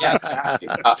 Yeah, exactly.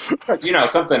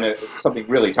 Something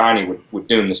really tiny would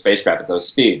doom the spacecraft at those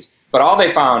speeds. But all they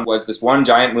found was this one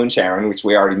giant moon, Charon, which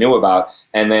we already knew about,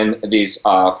 and then these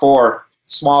 4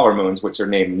 smaller moons, which are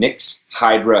named Nix,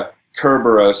 Hydra,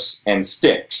 Kerberos, and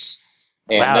Styx.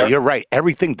 And wow, you're right.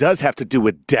 Everything does have to do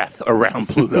with death around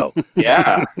Pluto.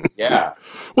 Yeah.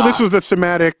 Well, this was the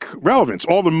thematic relevance.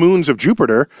 All the moons of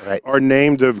Jupiter are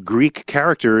named of Greek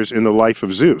characters in the life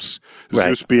of Zeus.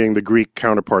 Zeus being the Greek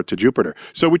counterpart to Jupiter.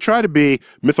 So we try to be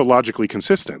mythologically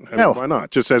consistent. I mean, why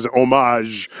not? Just as an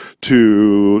homage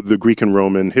to the Greek and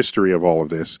Roman history of all of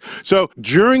this. So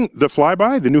during the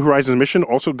flyby, the New Horizons mission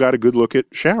also got a good look at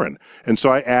Charon. And so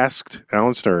I asked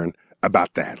Alan Stern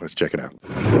about that. Let's check it out.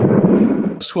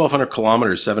 It's 1,200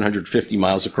 kilometers, 750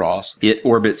 miles across. It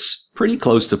orbits pretty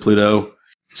close to Pluto.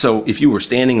 So if you were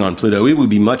standing on Pluto, it would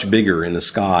be much bigger in the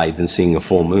sky than seeing a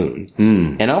full moon.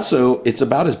 And also, it's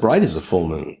about as bright as a full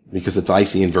moon because it's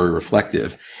icy and very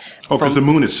reflective. Oh, because the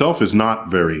moon itself is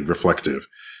not very reflective.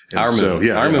 Our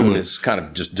moon is kind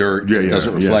of just dirt. It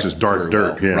doesn't reflect. It's just dark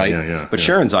dirt. Well, right? But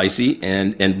Charon's icy,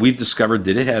 and we've discovered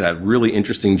that it had a really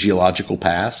interesting geological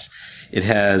past. It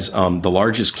has the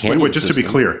largest canyon Wait, just system. To be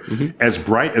clear, as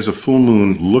bright as a full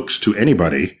moon looks to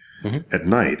anybody at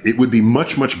night, it would be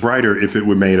much, much brighter if it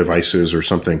were made of ices or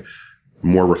something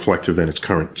more reflective than its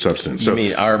current substance. So, I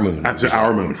mean, our moon.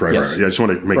 Our moon, right. Yeah, I just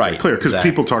want to make that clear, because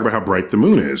people talk about how bright the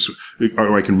moon is.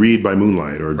 Or I can read by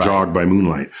moonlight or jog by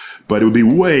moonlight. But it would be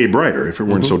way brighter if it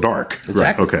weren't so dark.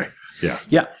 Exactly. Right. Okay. Yeah.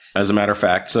 Yeah. As a matter of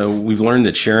fact, so we've learned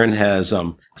that Charon has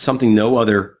something no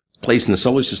other place in the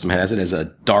solar system has. It has a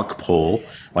dark pole,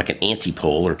 like an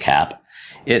antipole or cap.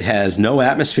 It has no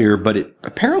atmosphere, but it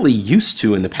apparently used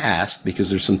to in the past, because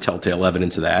there's some telltale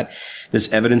evidence of that.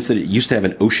 There's evidence that it used to have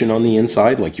an ocean on the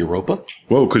inside, like Europa.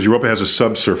 Whoa, because Europa has a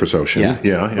subsurface ocean.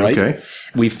 Yeah, right? Okay.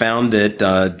 We found that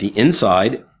the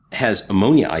inside has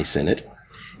ammonia ice in it.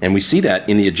 And we see that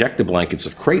in the ejecta blankets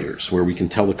of craters, where we can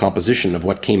tell the composition of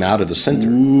what came out of the center.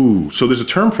 Ooh, so there's a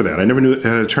term for that. I never knew it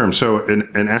had a term. So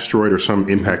an asteroid or some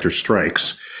impactor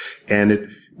strikes, and it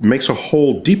makes a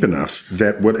hole deep enough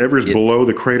that whatever is below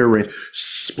the crater range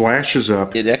splashes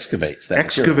up. It excavates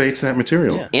that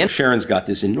material. Yeah. And Sharon's got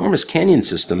this enormous canyon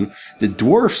system that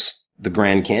dwarfs the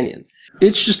Grand Canyon.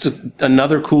 It's just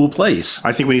another cool place.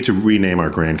 I think we need to rename our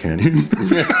Grand Canyon.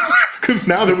 Because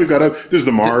now that we've got there's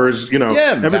the Mars,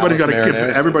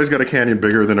 everybody's got a canyon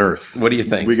bigger than Earth. What do you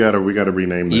think? We got to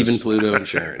rename this. Even Pluto and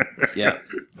Sharon. Yeah.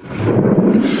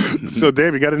 So,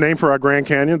 Dave, you got a name for our Grand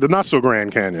Canyon? The not so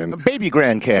Grand Canyon. Baby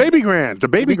Grand Canyon. Baby Grand. The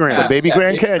Baby Grand. The Baby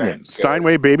Grand Canyon.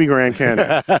 Steinway Baby Grand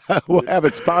Canyon. We'll have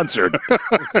it sponsored.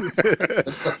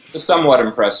 It's a somewhat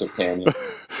impressive canyon.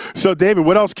 So, David,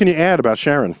 what else can you add about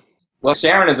Sharon? Well,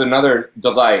 Sharon is another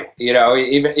delight.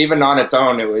 Even on its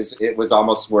own, it was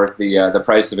almost worth the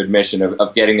price of admission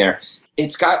of getting there.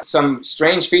 It's got some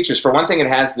strange features. For one thing, it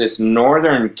has this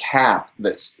northern cap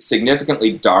that's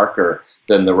significantly darker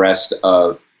than the rest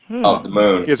of the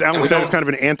moon. Yes, Alan said it's kind of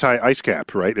an anti-ice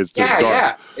cap, right? It's dark.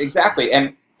 Yeah, exactly.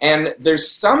 And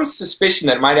there's some suspicion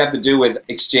that it might have to do with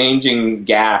exchanging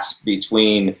gas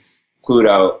between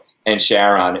Pluto and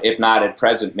Charon, if not at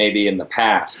present, maybe in the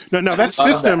past. No, that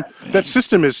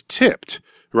system is tipped,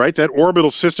 right? That orbital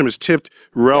system is tipped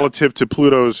relative to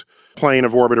Pluto's plane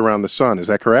of orbit around the sun. Is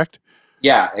that correct?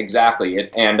 Yeah, exactly.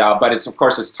 But it's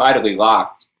tidally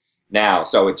locked now.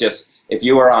 So if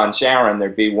you were on Charon,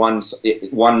 there'd be one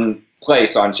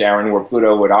place on Charon where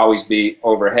Pluto would always be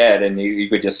overhead, and you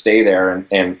could just stay there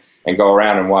and go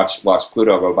around and watch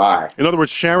Pluto go by. In other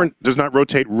words, Charon does not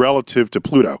rotate relative to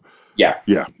Pluto. Yeah.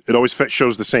 Yeah. It always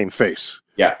shows the same face.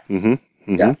 Yeah. Mm-hmm.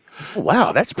 Mm-hmm. Yeah.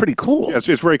 Wow, that's pretty cool. Yeah, it's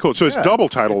very cool. So it's double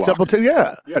tidal lock.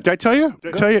 Yeah. Did I tell you?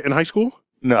 In high school?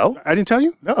 No. I didn't tell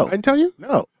you? No. I didn't tell you?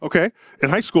 No. Okay. In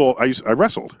high school, I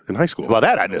wrestled in high school. Well,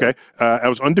 that I knew. Okay. I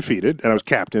was undefeated, and I was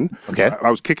captain. Okay. I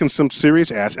was kicking some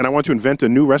serious ass, and I wanted to invent a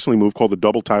new wrestling move called the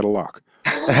double tidal lock.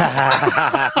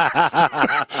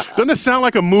 Doesn't it sound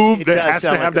like a move that has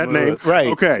to have that name? Right.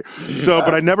 Okay. So,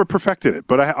 but I never perfected it.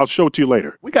 But I'll show it to you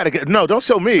later. We got to no, don't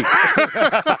show me.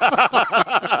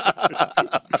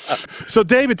 So,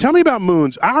 David, tell me about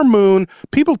moons. Our moon,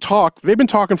 they've been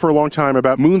talking for a long time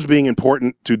about moons being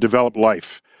important to develop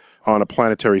life on a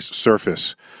planetary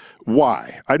surface.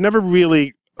 Why? I've never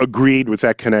really agreed with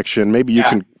that connection. Maybe you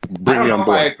can bring me on board. I don't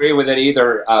know if I agree with it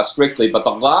either strictly, but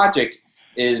the logic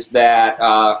is that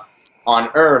on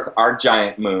Earth, our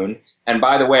giant moon, and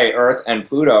by the way, Earth and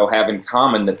Pluto have in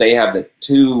common that they have the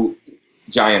two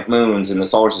giant moons in the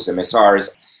solar system as far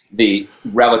as the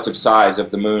relative size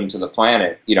of the moon to the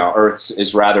planet. Earth's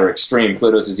is rather extreme.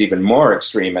 Pluto's is even more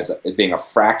extreme as being a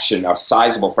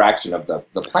sizable fraction of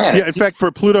the planet. Yeah, in fact,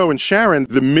 for Pluto and Charon,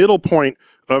 the middle point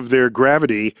of their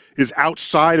gravity is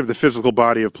outside of the physical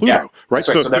body of Pluto, right?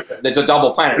 So it's a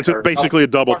double planet. It's basically a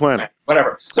double planet.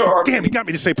 Whatever. Damn, you got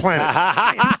me to say planet.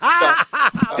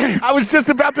 I was just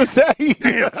about to say.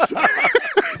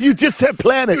 You just said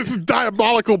planet. This is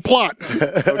diabolical plot.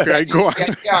 Okay, go on. The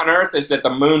idea on Earth is that the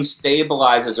moon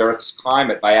stabilizes Earth's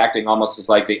climate by acting almost as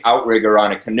like the outrigger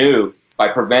on a canoe by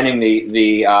preventing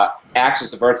the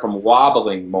axis of Earth from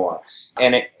wobbling more.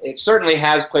 And it certainly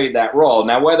has played that role.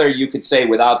 Now, whether you could say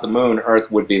without the moon, Earth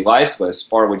would be lifeless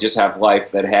or would just have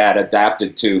life that had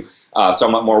adapted to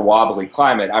somewhat more wobbly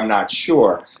climate, I'm not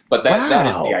sure. But that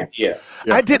is the idea.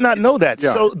 Yeah. I did not know that.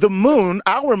 Yeah. So the moon,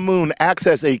 our moon, acts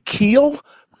as a keel,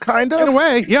 kind of? In a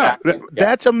way, yeah.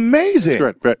 That's amazing.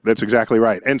 That's right. That's exactly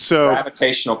right. And so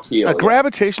gravitational keel. A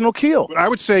gravitational keel. I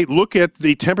would say look at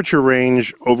the temperature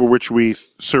range over which we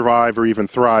survive or even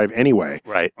thrive anyway.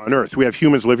 Right. On Earth. We have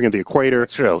humans living at the equator.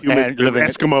 That's true. And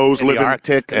Eskimos living in the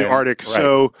Arctic.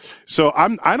 Right. So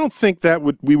I don't think that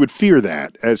we would fear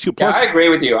that. Plus, I agree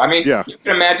with you. I mean, you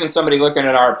can imagine somebody looking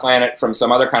at our planet from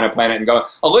some other kind of planet and going,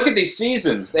 oh, look at these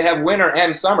seasons. They have winter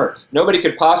and summer. Nobody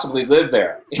could possibly live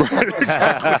there. Right.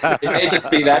 It may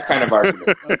just be that kind of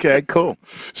argument. Okay, cool.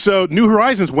 So New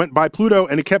Horizons went by Pluto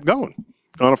and it kept going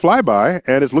on a flyby,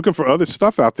 and it's looking for other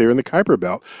stuff out there in the Kuiper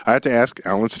Belt. I had to ask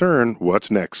Alan Stern,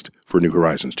 what's next for New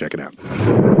Horizons? Check it out.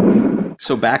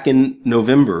 So back in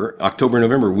October,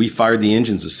 November, we fired the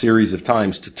engines a series of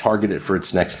times to target it for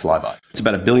its next flyby. It's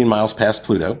about 1 billion miles past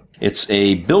Pluto. It's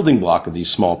a building block of these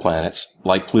small planets,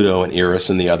 like Pluto and Eris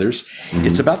and the others. Mm-hmm.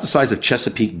 It's about the size of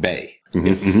Chesapeake Bay.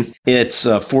 It's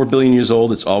 4 billion years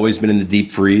old. It's always been in the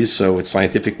deep freeze, so it's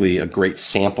scientifically a great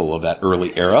sample of that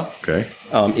early era. Okay.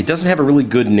 It doesn't have a really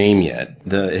good name yet.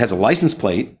 It has a license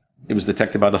plate. It was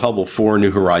detected by the Hubble for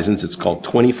New Horizons. It's called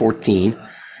 2014,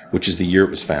 which is the year it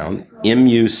was found.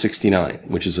 MU69,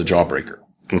 which is a jawbreaker.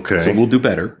 Okay. So we'll do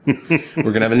better. We're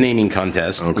going to have a naming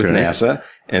contest with NASA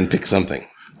and pick something.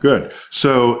 Good.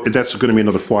 So that's going to be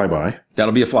another flyby.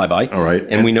 That'll be a flyby. All right.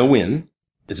 And we know when.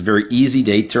 It's a very easy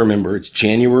date to remember. It's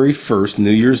January 1st,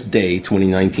 New Year's Day,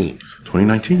 2019.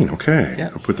 2019. Okay.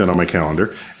 Yeah. I'll put that on my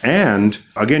calendar. And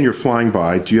again, you're flying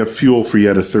by. Do you have fuel for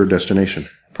yet a third destination?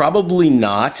 Probably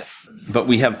not, but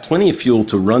we have plenty of fuel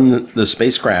to run the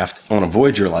spacecraft on a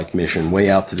Voyager-like mission way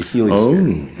out to the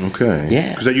heliosphere. Oh, okay. Yeah.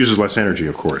 Because that uses less energy,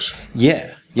 of course.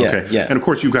 Yeah. Okay. Yeah. And of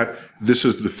course, this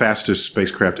is the fastest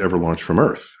spacecraft ever launched from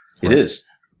Earth. It is.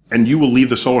 And you will leave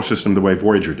the solar system the way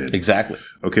Voyager did. Exactly.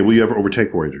 Okay. Will you ever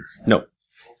overtake Voyager? No.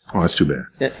 Oh, that's too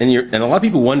bad. And a lot of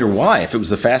people wonder why. If it was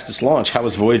the fastest launch, how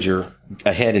was Voyager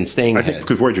ahead and staying ahead? I think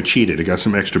because Voyager cheated. It got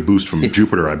some extra boost from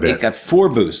Jupiter, I bet. It got 4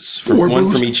 boosts, one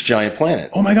from each giant planet.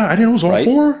 Oh my God, I didn't know it was all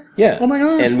 4? Yeah. Oh my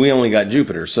God. And we only got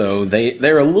Jupiter, so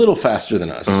they're a little faster than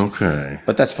us. Okay.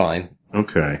 But that's fine.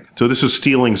 Okay. So this is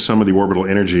stealing some of the orbital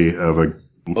energy of a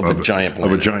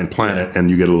giant planet, and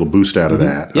you get a little boost out of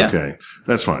that. Yeah. Okay.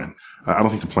 That's fine. I don't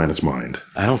think the planets mind.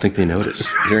 I don't think they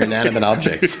notice. They're inanimate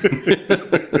objects.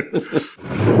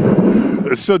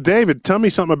 So, David, tell me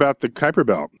something about the Kuiper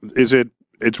Belt.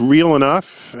 It's real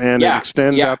enough, and it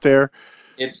extends out there?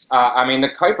 It's,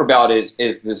 the Kuiper Belt is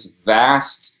this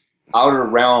vast outer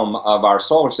realm of our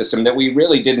solar system that we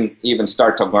really didn't even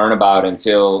start to learn about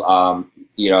until,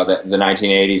 the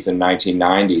 1980s and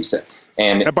 1990s.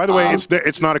 And by the way,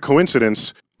 it's not a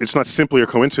coincidence. It's not simply a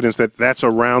coincidence that that's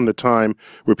around the time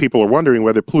where people are wondering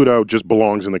whether Pluto just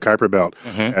belongs in the Kuiper Belt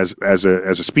as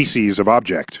a species of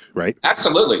object, right?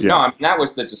 Absolutely. Yeah. No, that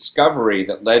was the discovery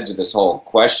that led to this whole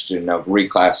question of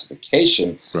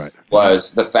reclassification. Right.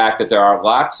 Was the fact that there are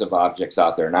lots of objects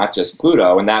out there, not just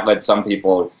Pluto, and that led some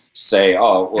people to say,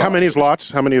 "Oh, well, how many is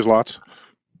lots?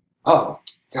 Oh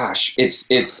gosh, it's.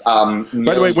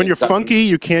 By the way, when you're funky,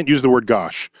 you can't use the word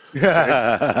 "gosh."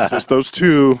 Just those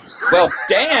two. Well,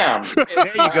 damn.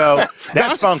 There you go.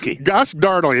 That's funky. Gosh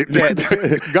darnly.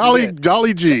 Golly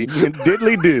gee.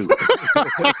 Diddly do.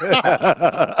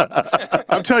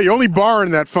 I'm telling you, only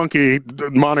borrowing that funky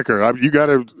moniker. You got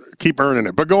to keep earning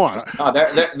it. But go on.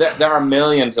 There are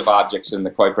millions of objects in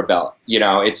the Kuiper Belt.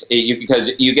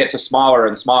 Because you get to smaller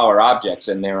and smaller objects,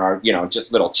 and there are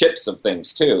just little chips of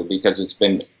things too, because it's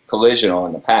been collisional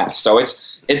in the past. So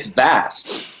it's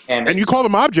vast. And you call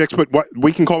them objects, but what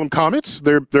we can call them comets?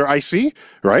 They're icy,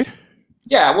 right?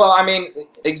 Yeah, well,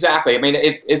 exactly.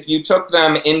 If you took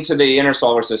them into the inner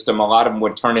solar system, a lot of them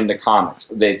would turn into comets.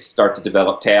 They'd start to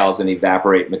develop tails and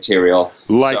evaporate material.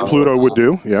 Like Pluto would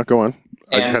do. Yeah, go on.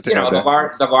 And,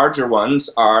 the larger ones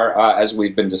are, as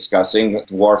we've been discussing,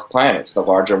 dwarf planets. The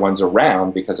larger ones are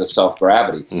round because of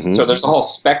self-gravity. Mm-hmm. So there's a whole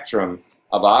spectrum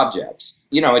of objects.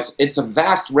 It's a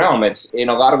vast realm. In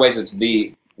a lot of ways, it's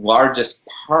the largest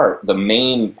part, the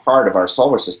main part of our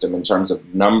solar system in terms of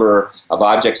number of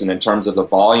objects and in terms of the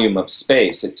volume of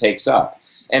space it takes up.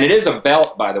 And it is a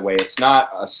belt, by the way. It's not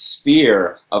a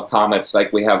sphere of comets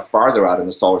like we have farther out in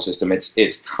the solar system.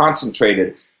 It's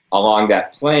concentrated along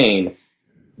that plane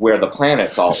where the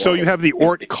planets all So you have the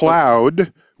Oort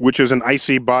cloud, which is an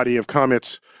icy body of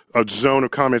comets, a zone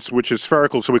of comets which is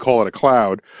spherical, so we call it a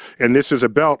cloud. And this is a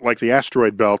belt like the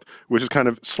asteroid belt, which is kind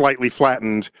of slightly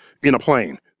flattened in a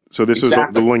plane. So this is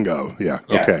the lingo. Yeah.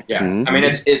 Okay. Yeah.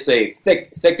 Mm-hmm. It's a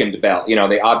thickened belt.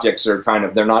 The objects are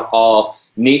they're not all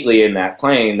neatly in that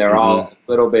plane. They're all a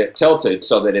little bit tilted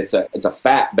so that it's a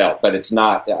fat belt, but it's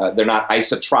not. They're not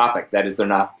isotropic. That is, they're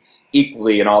not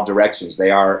equally in all directions.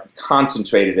 They are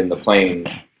concentrated in the plane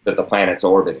that the planet's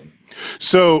orbiting.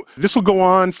 So this will go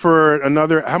on for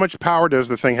another. How much power does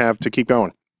the thing have to keep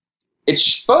going? It's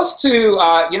supposed to,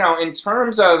 in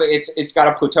terms of it's got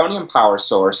a plutonium power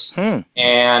source, and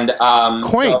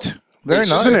quaint. So Very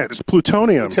nice, isn't it? It's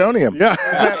plutonium. Yeah.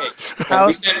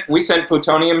 We send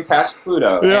plutonium past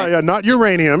Pluto. Yeah, not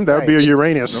uranium. That would be a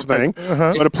Uranus thing.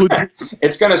 But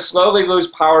it's going to slowly lose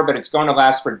power, but it's going to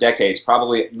last for decades,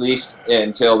 probably at least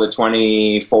until the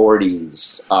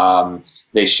 2040s.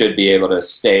 They should be able to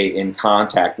stay in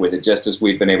contact with it, just as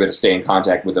we've been able to stay in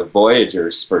contact with the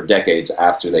Voyagers for decades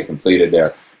after they completed their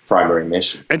primary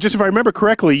mission. And just if I remember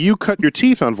correctly, you cut your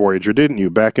teeth on Voyager, didn't you,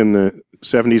 back in the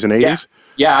 70s and 80s?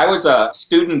 Yeah, I was a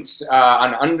student,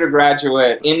 an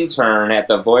undergraduate intern at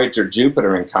the Voyager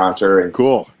Jupiter encounter in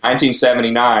Cool.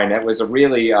 1979. It was a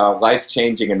really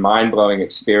life-changing and mind-blowing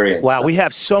experience. Wow, we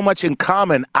have so much in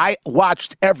common. I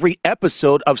watched every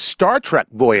episode of Star Trek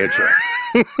Voyager.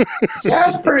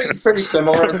 Yeah, pretty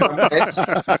similar in some ways.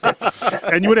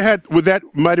 And you would have that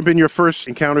might have been your first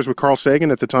encounters with Carl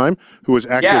Sagan at the time, who was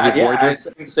active with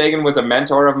Voyager? Sagan was a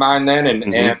mentor of mine then,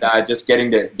 and just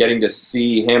getting to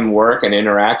see him work and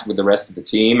interact with the rest of the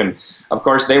team. And, of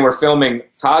course, they were filming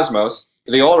Cosmos,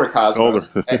 the older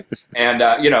Cosmos. and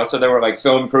so there were like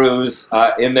film crews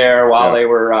in there while they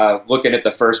were looking at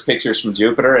the first pictures from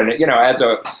Jupiter. And,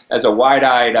 as a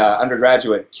wide-eyed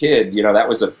undergraduate kid, that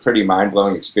was a pretty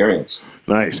mind-blowing experience.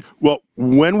 Nice. Well,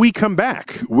 when we come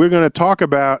back, we're going to talk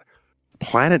about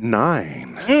Planet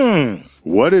 9.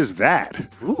 What is that?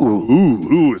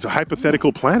 Ooh, it's a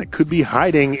hypothetical planet. Could be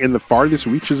hiding in the farthest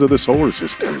reaches of the solar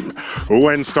system.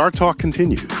 When Star Talk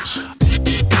continues.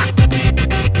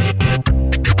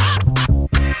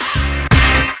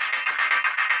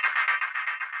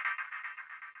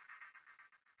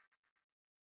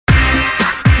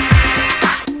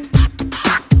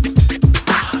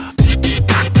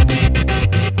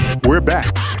 We're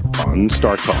back on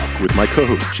Star Talk with my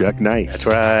co-host, Chuck Nice. That's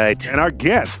right. And our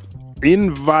guest,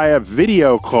 in via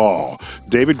video call,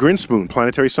 David Grinspoon,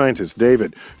 planetary scientist.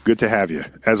 David, good to have you,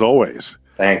 as always.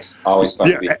 Thanks. Always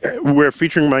fun to be here. We're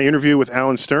featuring my interview with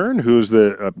Alan Stern, who's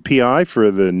the PI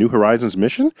for the New Horizons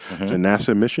mission, the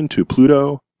NASA mission to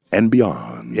Pluto and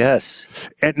beyond. Yes.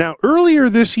 And now, earlier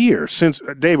this year, since,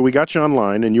 David, we got you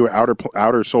online, and you were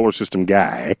outer solar system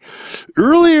guy.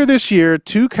 Earlier this year,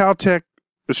 2 Caltech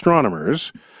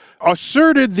astronomers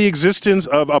asserted the existence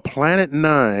of a Planet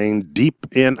 9 deep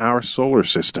in our solar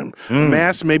system.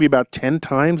 Mass maybe about 10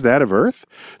 times that of Earth.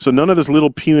 So none of this little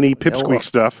puny pipsqueak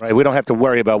stuff. Right, we don't have to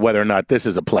worry about whether or not this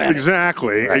is a planet.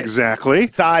 Exactly.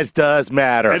 Size does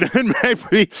matter. And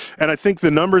I think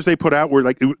the numbers they put out were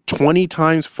like 20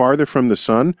 times farther from the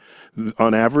sun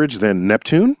on average than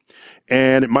Neptune.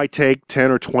 And it might take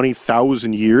 10 or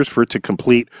 20,000 years for it to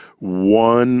complete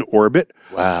one orbit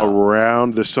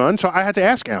around the sun. So I had to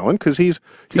ask Alan, because it's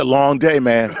a long day,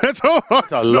 man. That's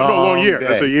a long year. Day.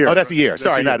 That's a year. Oh, that's a year.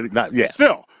 Sorry, not yet.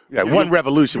 Still. Yeah, one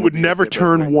revolution would never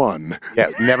turn one.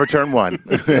 Yeah, never turn one.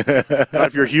 Not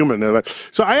if you're human.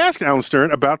 So I asked Alan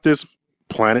Stern about this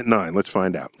Planet 9. Let's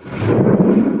find out.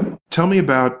 Tell me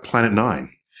about Planet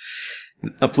 9.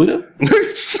 Pluto?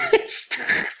 This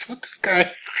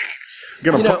guy.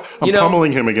 Again, I'm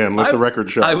pummeling him again. Let the record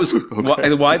show. I was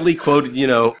widely quoted,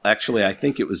 actually, I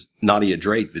think it was Nadia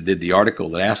Drake that did the article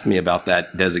that asked me about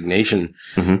that designation,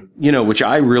 which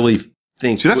I really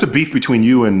think. See, that's a beef between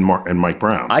you and Mike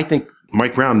Brown. I think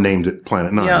Mike Brown named it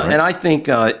Planet 9. Yeah, right? and I think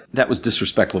that was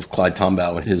disrespectful of Clyde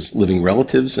Tombaugh and his living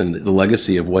relatives and the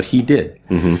legacy of what he did.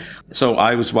 So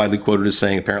I was widely quoted as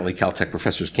saying apparently Caltech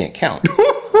professors can't count.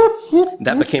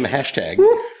 That became a hashtag.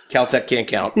 Caltech can't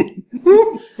count.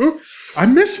 I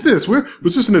missed this.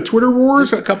 Was this in a Twitter war?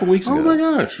 Just a couple weeks ago. Oh my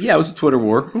gosh. Yeah, it was a Twitter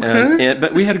war. Okay.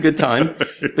 But we had a good time.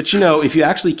 But if you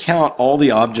actually count all the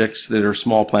objects that are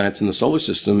small planets in the solar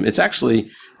system, it's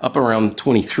actually up around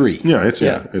 23. Yeah, it's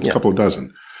a couple of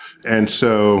dozen. And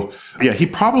so, he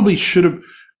probably should have.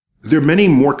 There are many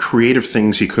more creative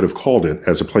things he could have called it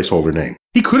as a placeholder name.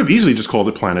 He could have easily just called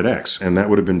it Planet X, and that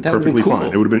would have been perfectly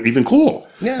fine. It would have been even cool.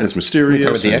 Yeah. And it's mysterious.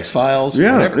 With the X-Files.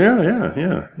 Yeah,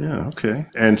 okay.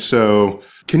 And so,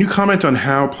 can you comment on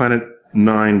how Planet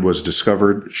 9 was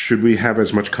discovered? Should we have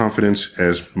as much confidence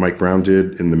as Mike Brown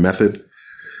did in the method?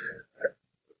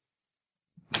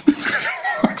 Are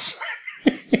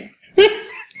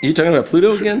you talking about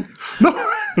Pluto again? No.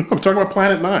 I'm talking about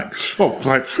Planet 9.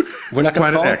 We're not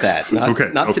going to call it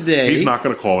that. Not today. He's not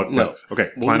going to call it. No. Okay.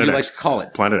 What Planet would you X. like to call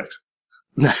it? Planet X.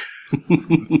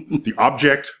 The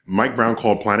object Mike Brown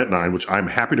called Planet 9, which I'm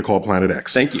happy to call Planet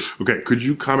X. Thank you. Okay. Could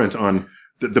you comment on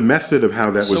the method of how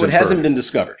that was inferred? So it hasn't been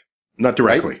discovered. Not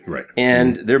directly, right.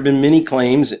 And there have been many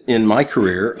claims in my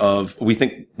career of we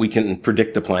think we can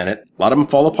predict the planet. A lot of them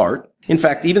fall apart. In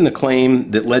fact, even the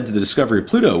claim that led to the discovery of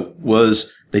Pluto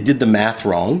was they did the math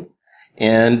wrong.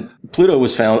 And Pluto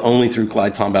was found only through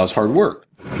Clyde Tombaugh's hard work.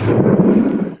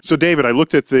 So, David, I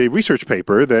looked at the research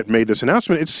paper that made this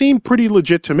announcement. It seemed pretty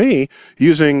legit to me,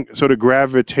 using sort of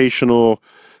gravitational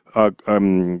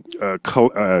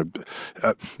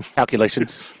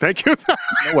calculations. Thank you.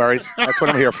 No worries. That's what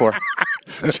I'm here for.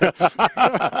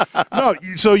 No,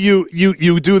 so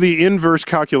you do the inverse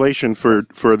calculation for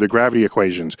the gravity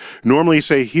equations. Normally you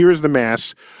say, here's the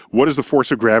mass, what is the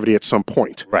force of gravity at some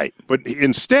point? Right. But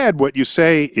instead, what you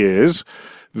say is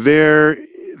there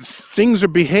things are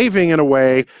behaving in a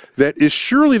way that is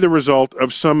surely the result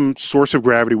of some source of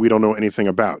gravity we don't know anything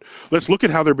about. Let's look at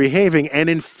how they're behaving and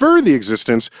infer the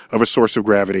existence of a source of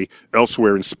gravity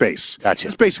elsewhere in space. Gotcha.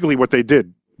 That's basically what they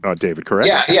did, David, correct?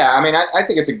 Yeah. I mean, I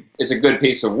think it's a good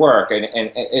piece of work, and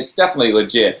it's definitely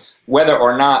legit. Whether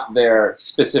or not their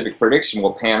specific prediction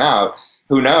will pan out,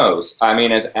 who knows? I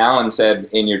mean, as Alan said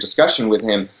in your discussion with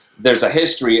him, there's a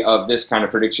history of this kind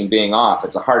of prediction being off.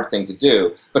 It's a hard thing to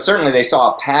do. But certainly they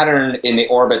saw a pattern in the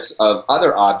orbits of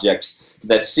other objects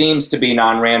that seems to be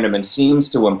non-random and seems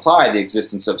to imply the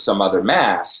existence of some other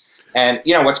mass. And,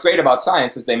 what's great about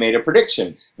science is they made a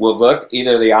prediction. We'll look,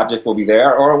 either the object will be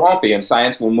there or it won't be, and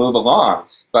science will move along.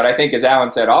 But I think, as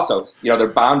Alan said also, there are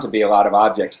bound to be a lot of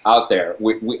objects out there.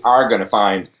 We are going to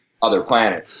find other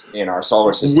planets in our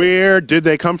solar system. Where did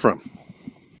they come from?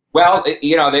 Well,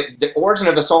 the origin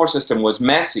of the solar system was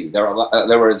messy. There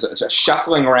was a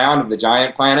shuffling around of the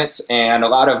giant planets, and a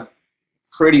lot of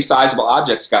pretty sizable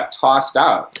objects got tossed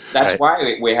out. That's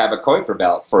why we have a Kuiper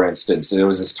Belt, for instance. There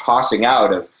was this tossing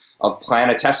out of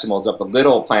planetesimals, of the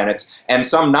little planets, and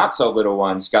some not so little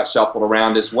ones got shuffled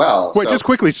around as well. Wait, just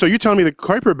quickly, so you're telling me the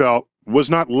Kuiper Belt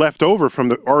was not left over from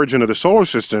the origin of the solar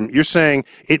system. You're saying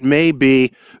it may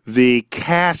be the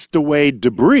castaway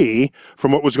debris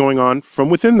from what was going on from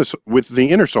within with the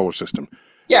inner solar system.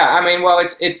 Yeah, I mean, well,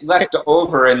 it's left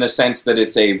over in the sense that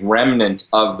it's a remnant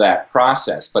of that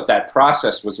process, but that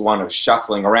process was one of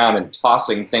shuffling around and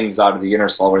tossing things out of the inner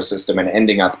solar system and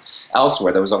ending up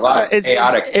elsewhere. There was a lot of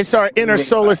chaotic... It's our inner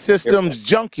solar system's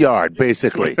junkyard,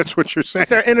 basically. That's what you're saying.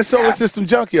 It's our inner solar system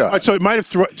junkyard. So it might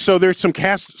have so there's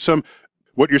some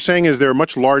what you're saying is there are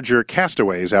much larger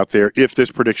castaways out there if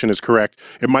this prediction is correct.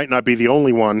 It might not be the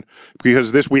only one,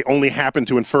 because we only happen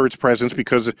to infer its presence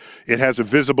because it has a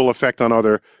visible effect on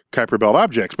other Kuiper Belt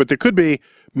objects. But there could be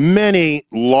many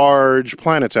large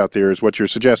planets out there, is what you're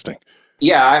suggesting.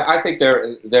 Yeah, I think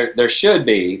there should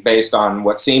be, based on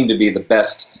what seem to be the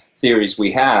best theories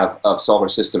we have of solar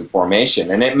system formation.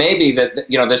 And it may be that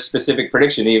this specific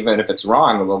prediction, even if it's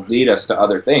wrong, will lead us to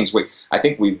other things. I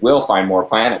think we will find more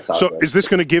planets out there. So is this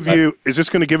going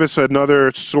to give us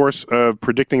another source of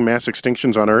predicting mass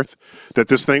extinctions on Earth? That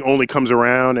this thing only comes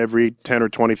around every 10 or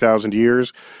 20,000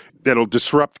 years? That'll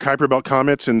disrupt Kuiper Belt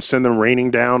comets and send them raining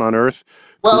down on Earth?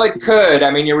 Well, it could. I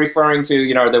mean, you're referring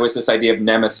to, there was this idea of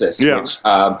nemesis, which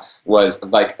was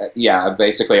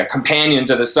basically a companion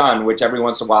to the sun, which every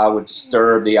once in a while would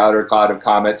disturb the outer cloud of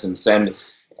comets and send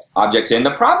objects in.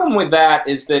 The problem with that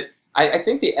is that I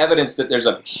think the evidence that there's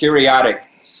a periodic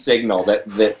signal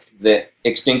that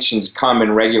extinctions come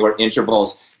in regular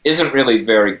intervals isn't really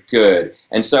very good.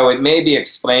 And so it may be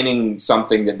explaining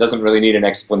something that doesn't really need an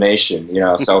explanation,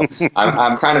 So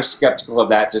I'm kind of skeptical of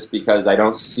that, just because I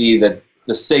don't see the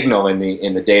signal in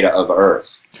the data of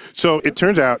Earth. So it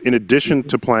turns out, in addition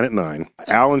to Planet 9,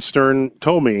 Alan Stern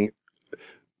told me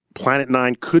Planet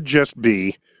 9 could just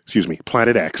be,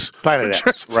 Planet X. Planet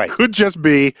X, right. Could just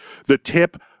be the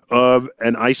tip of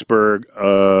an iceberg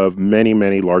of many,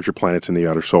 many larger planets in the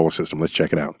outer solar system. Let's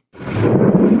check it out.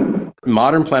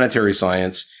 Modern planetary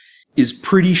science is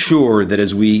pretty sure that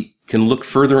as we can look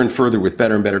further and further with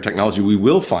better and better technology, we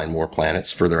will find more planets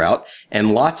further out,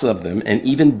 and lots of them, and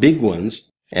even big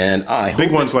ones. And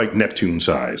big ones like Neptune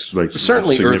size, like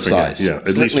certainly Earth size. Yeah,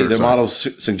 at least Earth the size.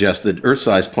 Models suggest that Earth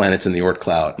size planets in the Oort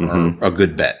cloud are a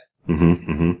good bet.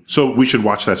 So we should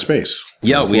watch that space.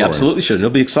 Yeah, we absolutely should. It'll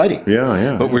be exciting.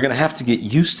 Yeah. But we're going to have to get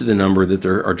used to the number that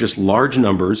there are just large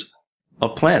numbers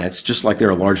of planets, just like there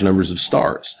are large numbers of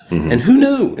stars. And who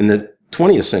knew in the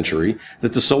 20th century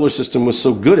that the solar system was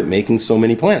so good at making so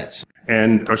many planets?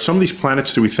 And are some of these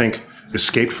planets, do we think,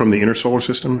 escaped from the inner solar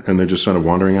system and they're just sort of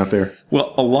wandering out there?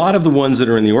 Well, a lot of the ones that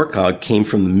are in the Oort cloud came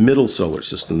from the middle solar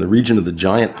system, the region of the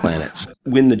giant planets.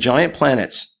 When the giant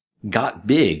planets got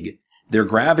big, their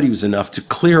gravity was enough to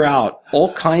clear out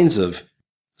all kinds of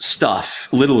stuff,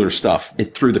 littler stuff.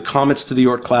 It threw the comets to the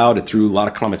Oort cloud. It threw a lot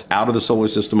of comets out of the solar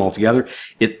system altogether.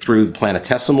 It threw the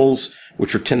planetesimals,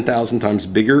 which are 10,000 times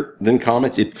bigger than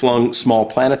comets. It flung small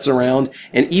planets around,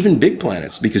 and even big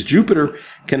planets, because Jupiter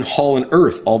can haul an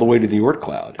Earth all the way to the Oort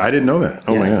cloud. I didn't know that.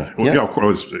 Oh, my God. Well, yeah, of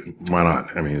course. Why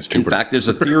not? I mean, it's Jupiter. In fact, there's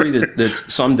a theory that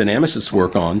some dynamicists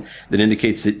work on that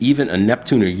indicates that even a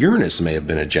Neptune or Uranus may have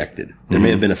been ejected. There may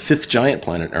have been a fifth giant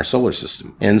planet in our solar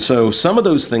system. And so some of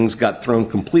those things got thrown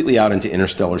completely out into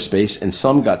interstellar space, and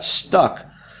some got stuck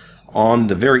on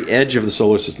the very edge of the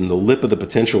solar system, the lip of the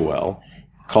potential well,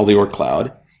 called the Oort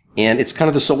cloud, and it's kind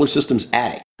of the solar system's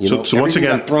attic. So once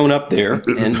again, got thrown up there,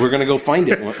 and we're going to go find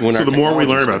it. So the more we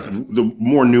learn about it, the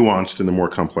more nuanced and the more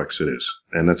complex it is,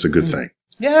 and that's a good thing.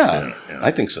 Yeah,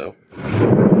 I think so.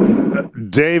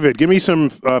 David, give me some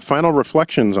final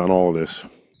reflections on all of this.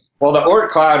 Well, the Oort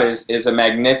cloud is a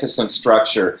magnificent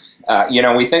structure.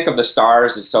 We think of the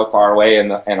stars as so far away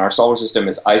and our solar system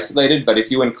is isolated, but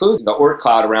if you include the Oort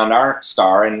cloud around our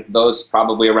star and those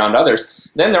probably around others,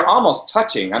 then they're almost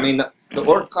touching. I mean, the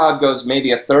Oort cloud goes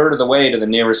maybe a third of the way to the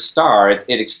nearest star.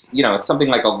 It's something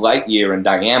like a light year in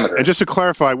diameter. And just to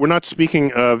clarify, we're not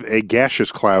speaking of a gaseous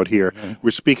cloud here.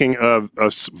 We're speaking of a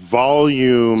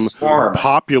volume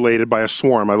populated by a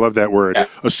swarm. I love that word. Yeah.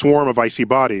 A swarm of icy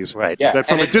bodies. Right. Yeah. That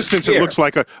from a distance it looks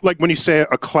like when you say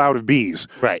a cloud of bees.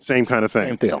 Right. Same kind of thing.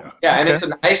 Same deal. Yeah, and it's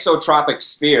an isotropic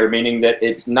sphere, meaning that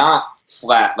it's not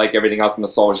flat like everything else in the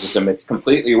solar system. It's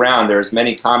completely round. There's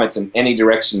many comets in any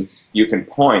direction you can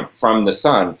point from the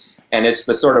sun. And it's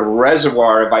the sort of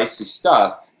reservoir of icy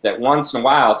stuff that once in a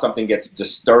while something gets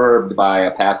disturbed by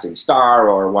a passing star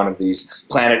or one of these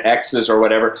planet X's or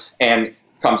whatever and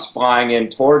comes flying in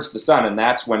towards the sun. And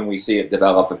that's when we see it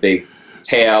develop a big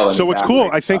tail. And so what's cool,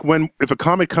 I think, if a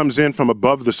comet comes in from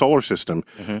above the solar system,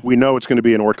 we know it's going to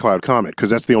be an Oort cloud comet because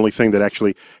that's the only thing that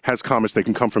actually has comets that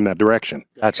can come from that direction.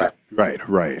 That's right.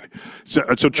 Right.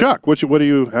 So Chuck, what do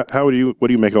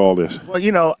you make of all this?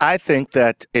 Well, I think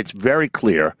that it's very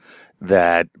clear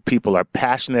that people are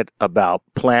passionate about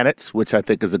planets, which I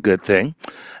think is a good thing.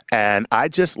 And I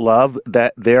just love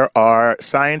that there are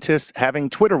scientists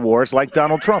having Twitter wars like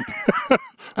Donald Trump.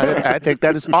 I think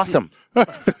that is awesome.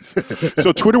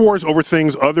 So Twitter wars over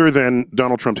things other than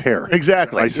Donald Trump's hair.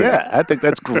 Exactly. Yeah, I think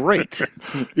that's great.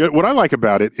 What I like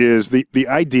about it is the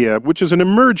idea, which is an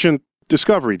emergent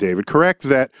discovery, David, correct?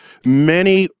 That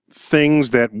many things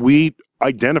that we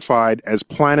identified as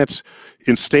planets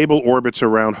in stable orbits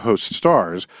around host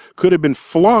stars could have been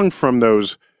flung from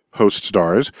those host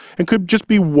stars and could just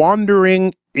be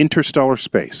wandering interstellar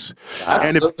space.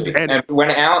 Absolutely. And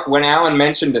when Alan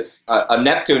mentioned a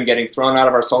Neptune getting thrown out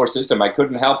of our solar system, I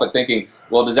couldn't help but thinking,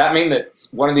 well, does that mean that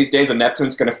one of these days a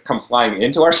Neptune's going to come flying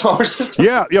into our solar system?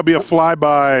 Yeah, be a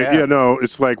flyby. Yeah.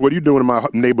 It's like, what are you doing in my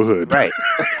neighborhood? Right.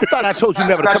 I thought I told you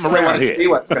never to come around here. See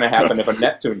what's going to happen if a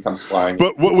Neptune comes flying.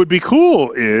 But what would be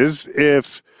cool is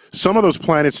if some of those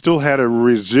planets still had a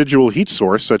residual heat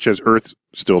source, such as Earth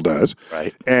still does.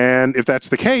 Right. And if that's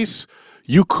the case,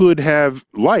 you could have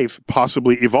life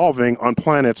possibly evolving on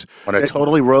planets. On a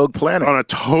totally rogue planet. On a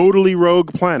totally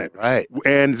rogue planet. Right.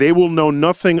 And they will know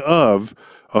nothing of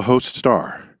a host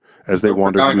star as they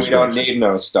wander through space. We don't need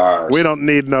no stars. We don't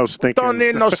need no stinking Don't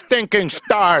need no stinking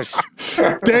stars.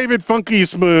 David Funky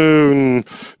Spoon.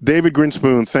 David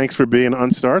Grinspoon, thanks for being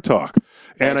on Star Talk.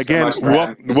 And again,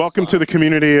 welcome to the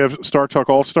community of Star Talk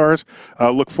All-Stars.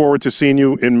 Look forward to seeing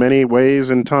you in many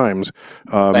ways and times.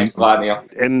 Thanks a lot, Neil.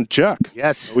 And Chuck.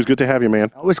 Yes. Always good to have you,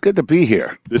 man. Always good to be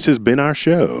here. This has been our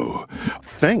show.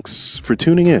 Thanks for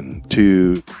tuning in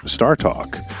to Star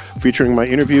Talk, featuring my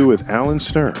interview with Alan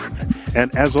Stern.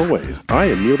 And as always, I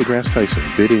am Neil deGrasse Tyson,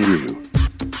 bidding you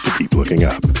to keep looking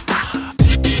up.